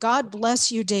 So God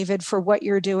bless you, David, for what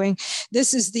you're doing.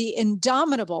 This is the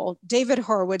indomitable David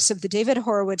Horowitz of the David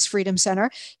Horowitz Freedom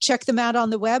Center. Check them out on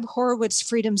the web,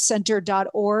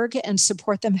 horowitzfreedomcenter.org, and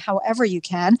support them however you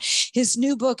can. His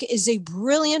new book is a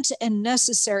brilliant and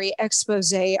necessary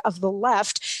expose of the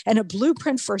left and a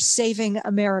blueprint for saving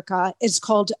America. It's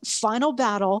called Final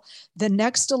Battle. The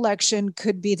next election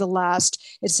could be the last.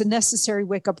 It's a necessary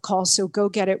wake-up call, so go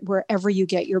get it wherever you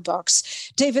get your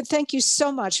books. David, thank you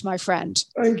so much, my friend.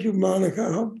 Thank you,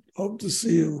 Monica. Hope to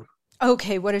see you.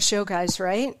 Okay, what a show, guys,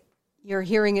 right? You're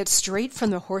hearing it straight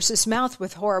from the horse's mouth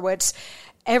with Horowitz.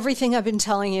 Everything I've been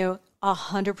telling you,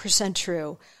 100%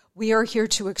 true. We are here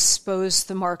to expose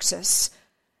the Marxists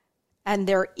and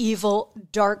their evil,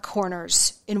 dark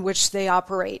corners in which they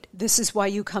operate. This is why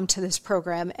you come to this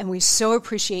program, and we so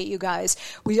appreciate you guys.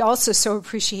 We also so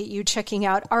appreciate you checking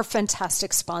out our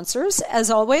fantastic sponsors, as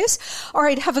always. All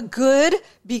right, have a good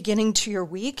beginning to your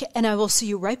week, and I will see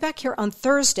you right back here on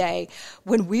Thursday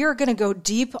when we are going to go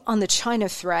deep on the China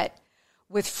threat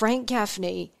with Frank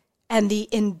Gaffney and the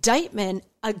indictment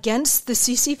against the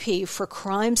CCP for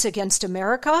crimes against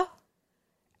America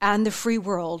and the free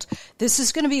world. This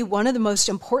is going to be one of the most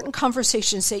important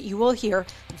conversations that you will hear.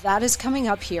 That is coming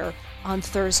up here on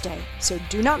Thursday. So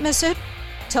do not miss it.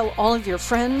 Tell all of your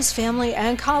friends, family,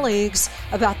 and colleagues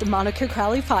about the Monica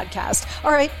Crowley podcast.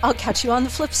 All right, I'll catch you on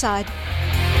the flip side.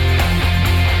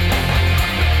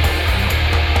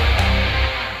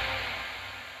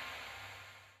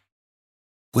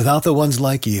 Without the ones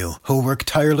like you, who work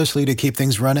tirelessly to keep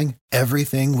things running,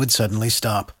 everything would suddenly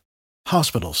stop.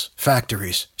 Hospitals,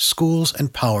 factories, schools,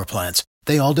 and power plants,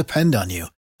 they all depend on you.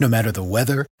 No matter the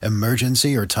weather,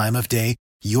 emergency, or time of day,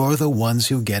 you're the ones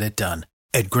who get it done.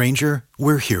 At Grainger,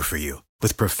 we're here for you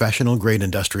with professional-grade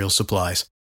industrial supplies.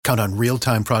 Count on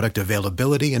real-time product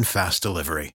availability and fast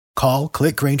delivery. Call,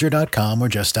 click Grainger.com, or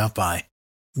just stop by.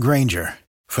 Grainger,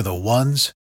 for the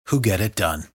ones who get it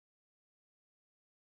done.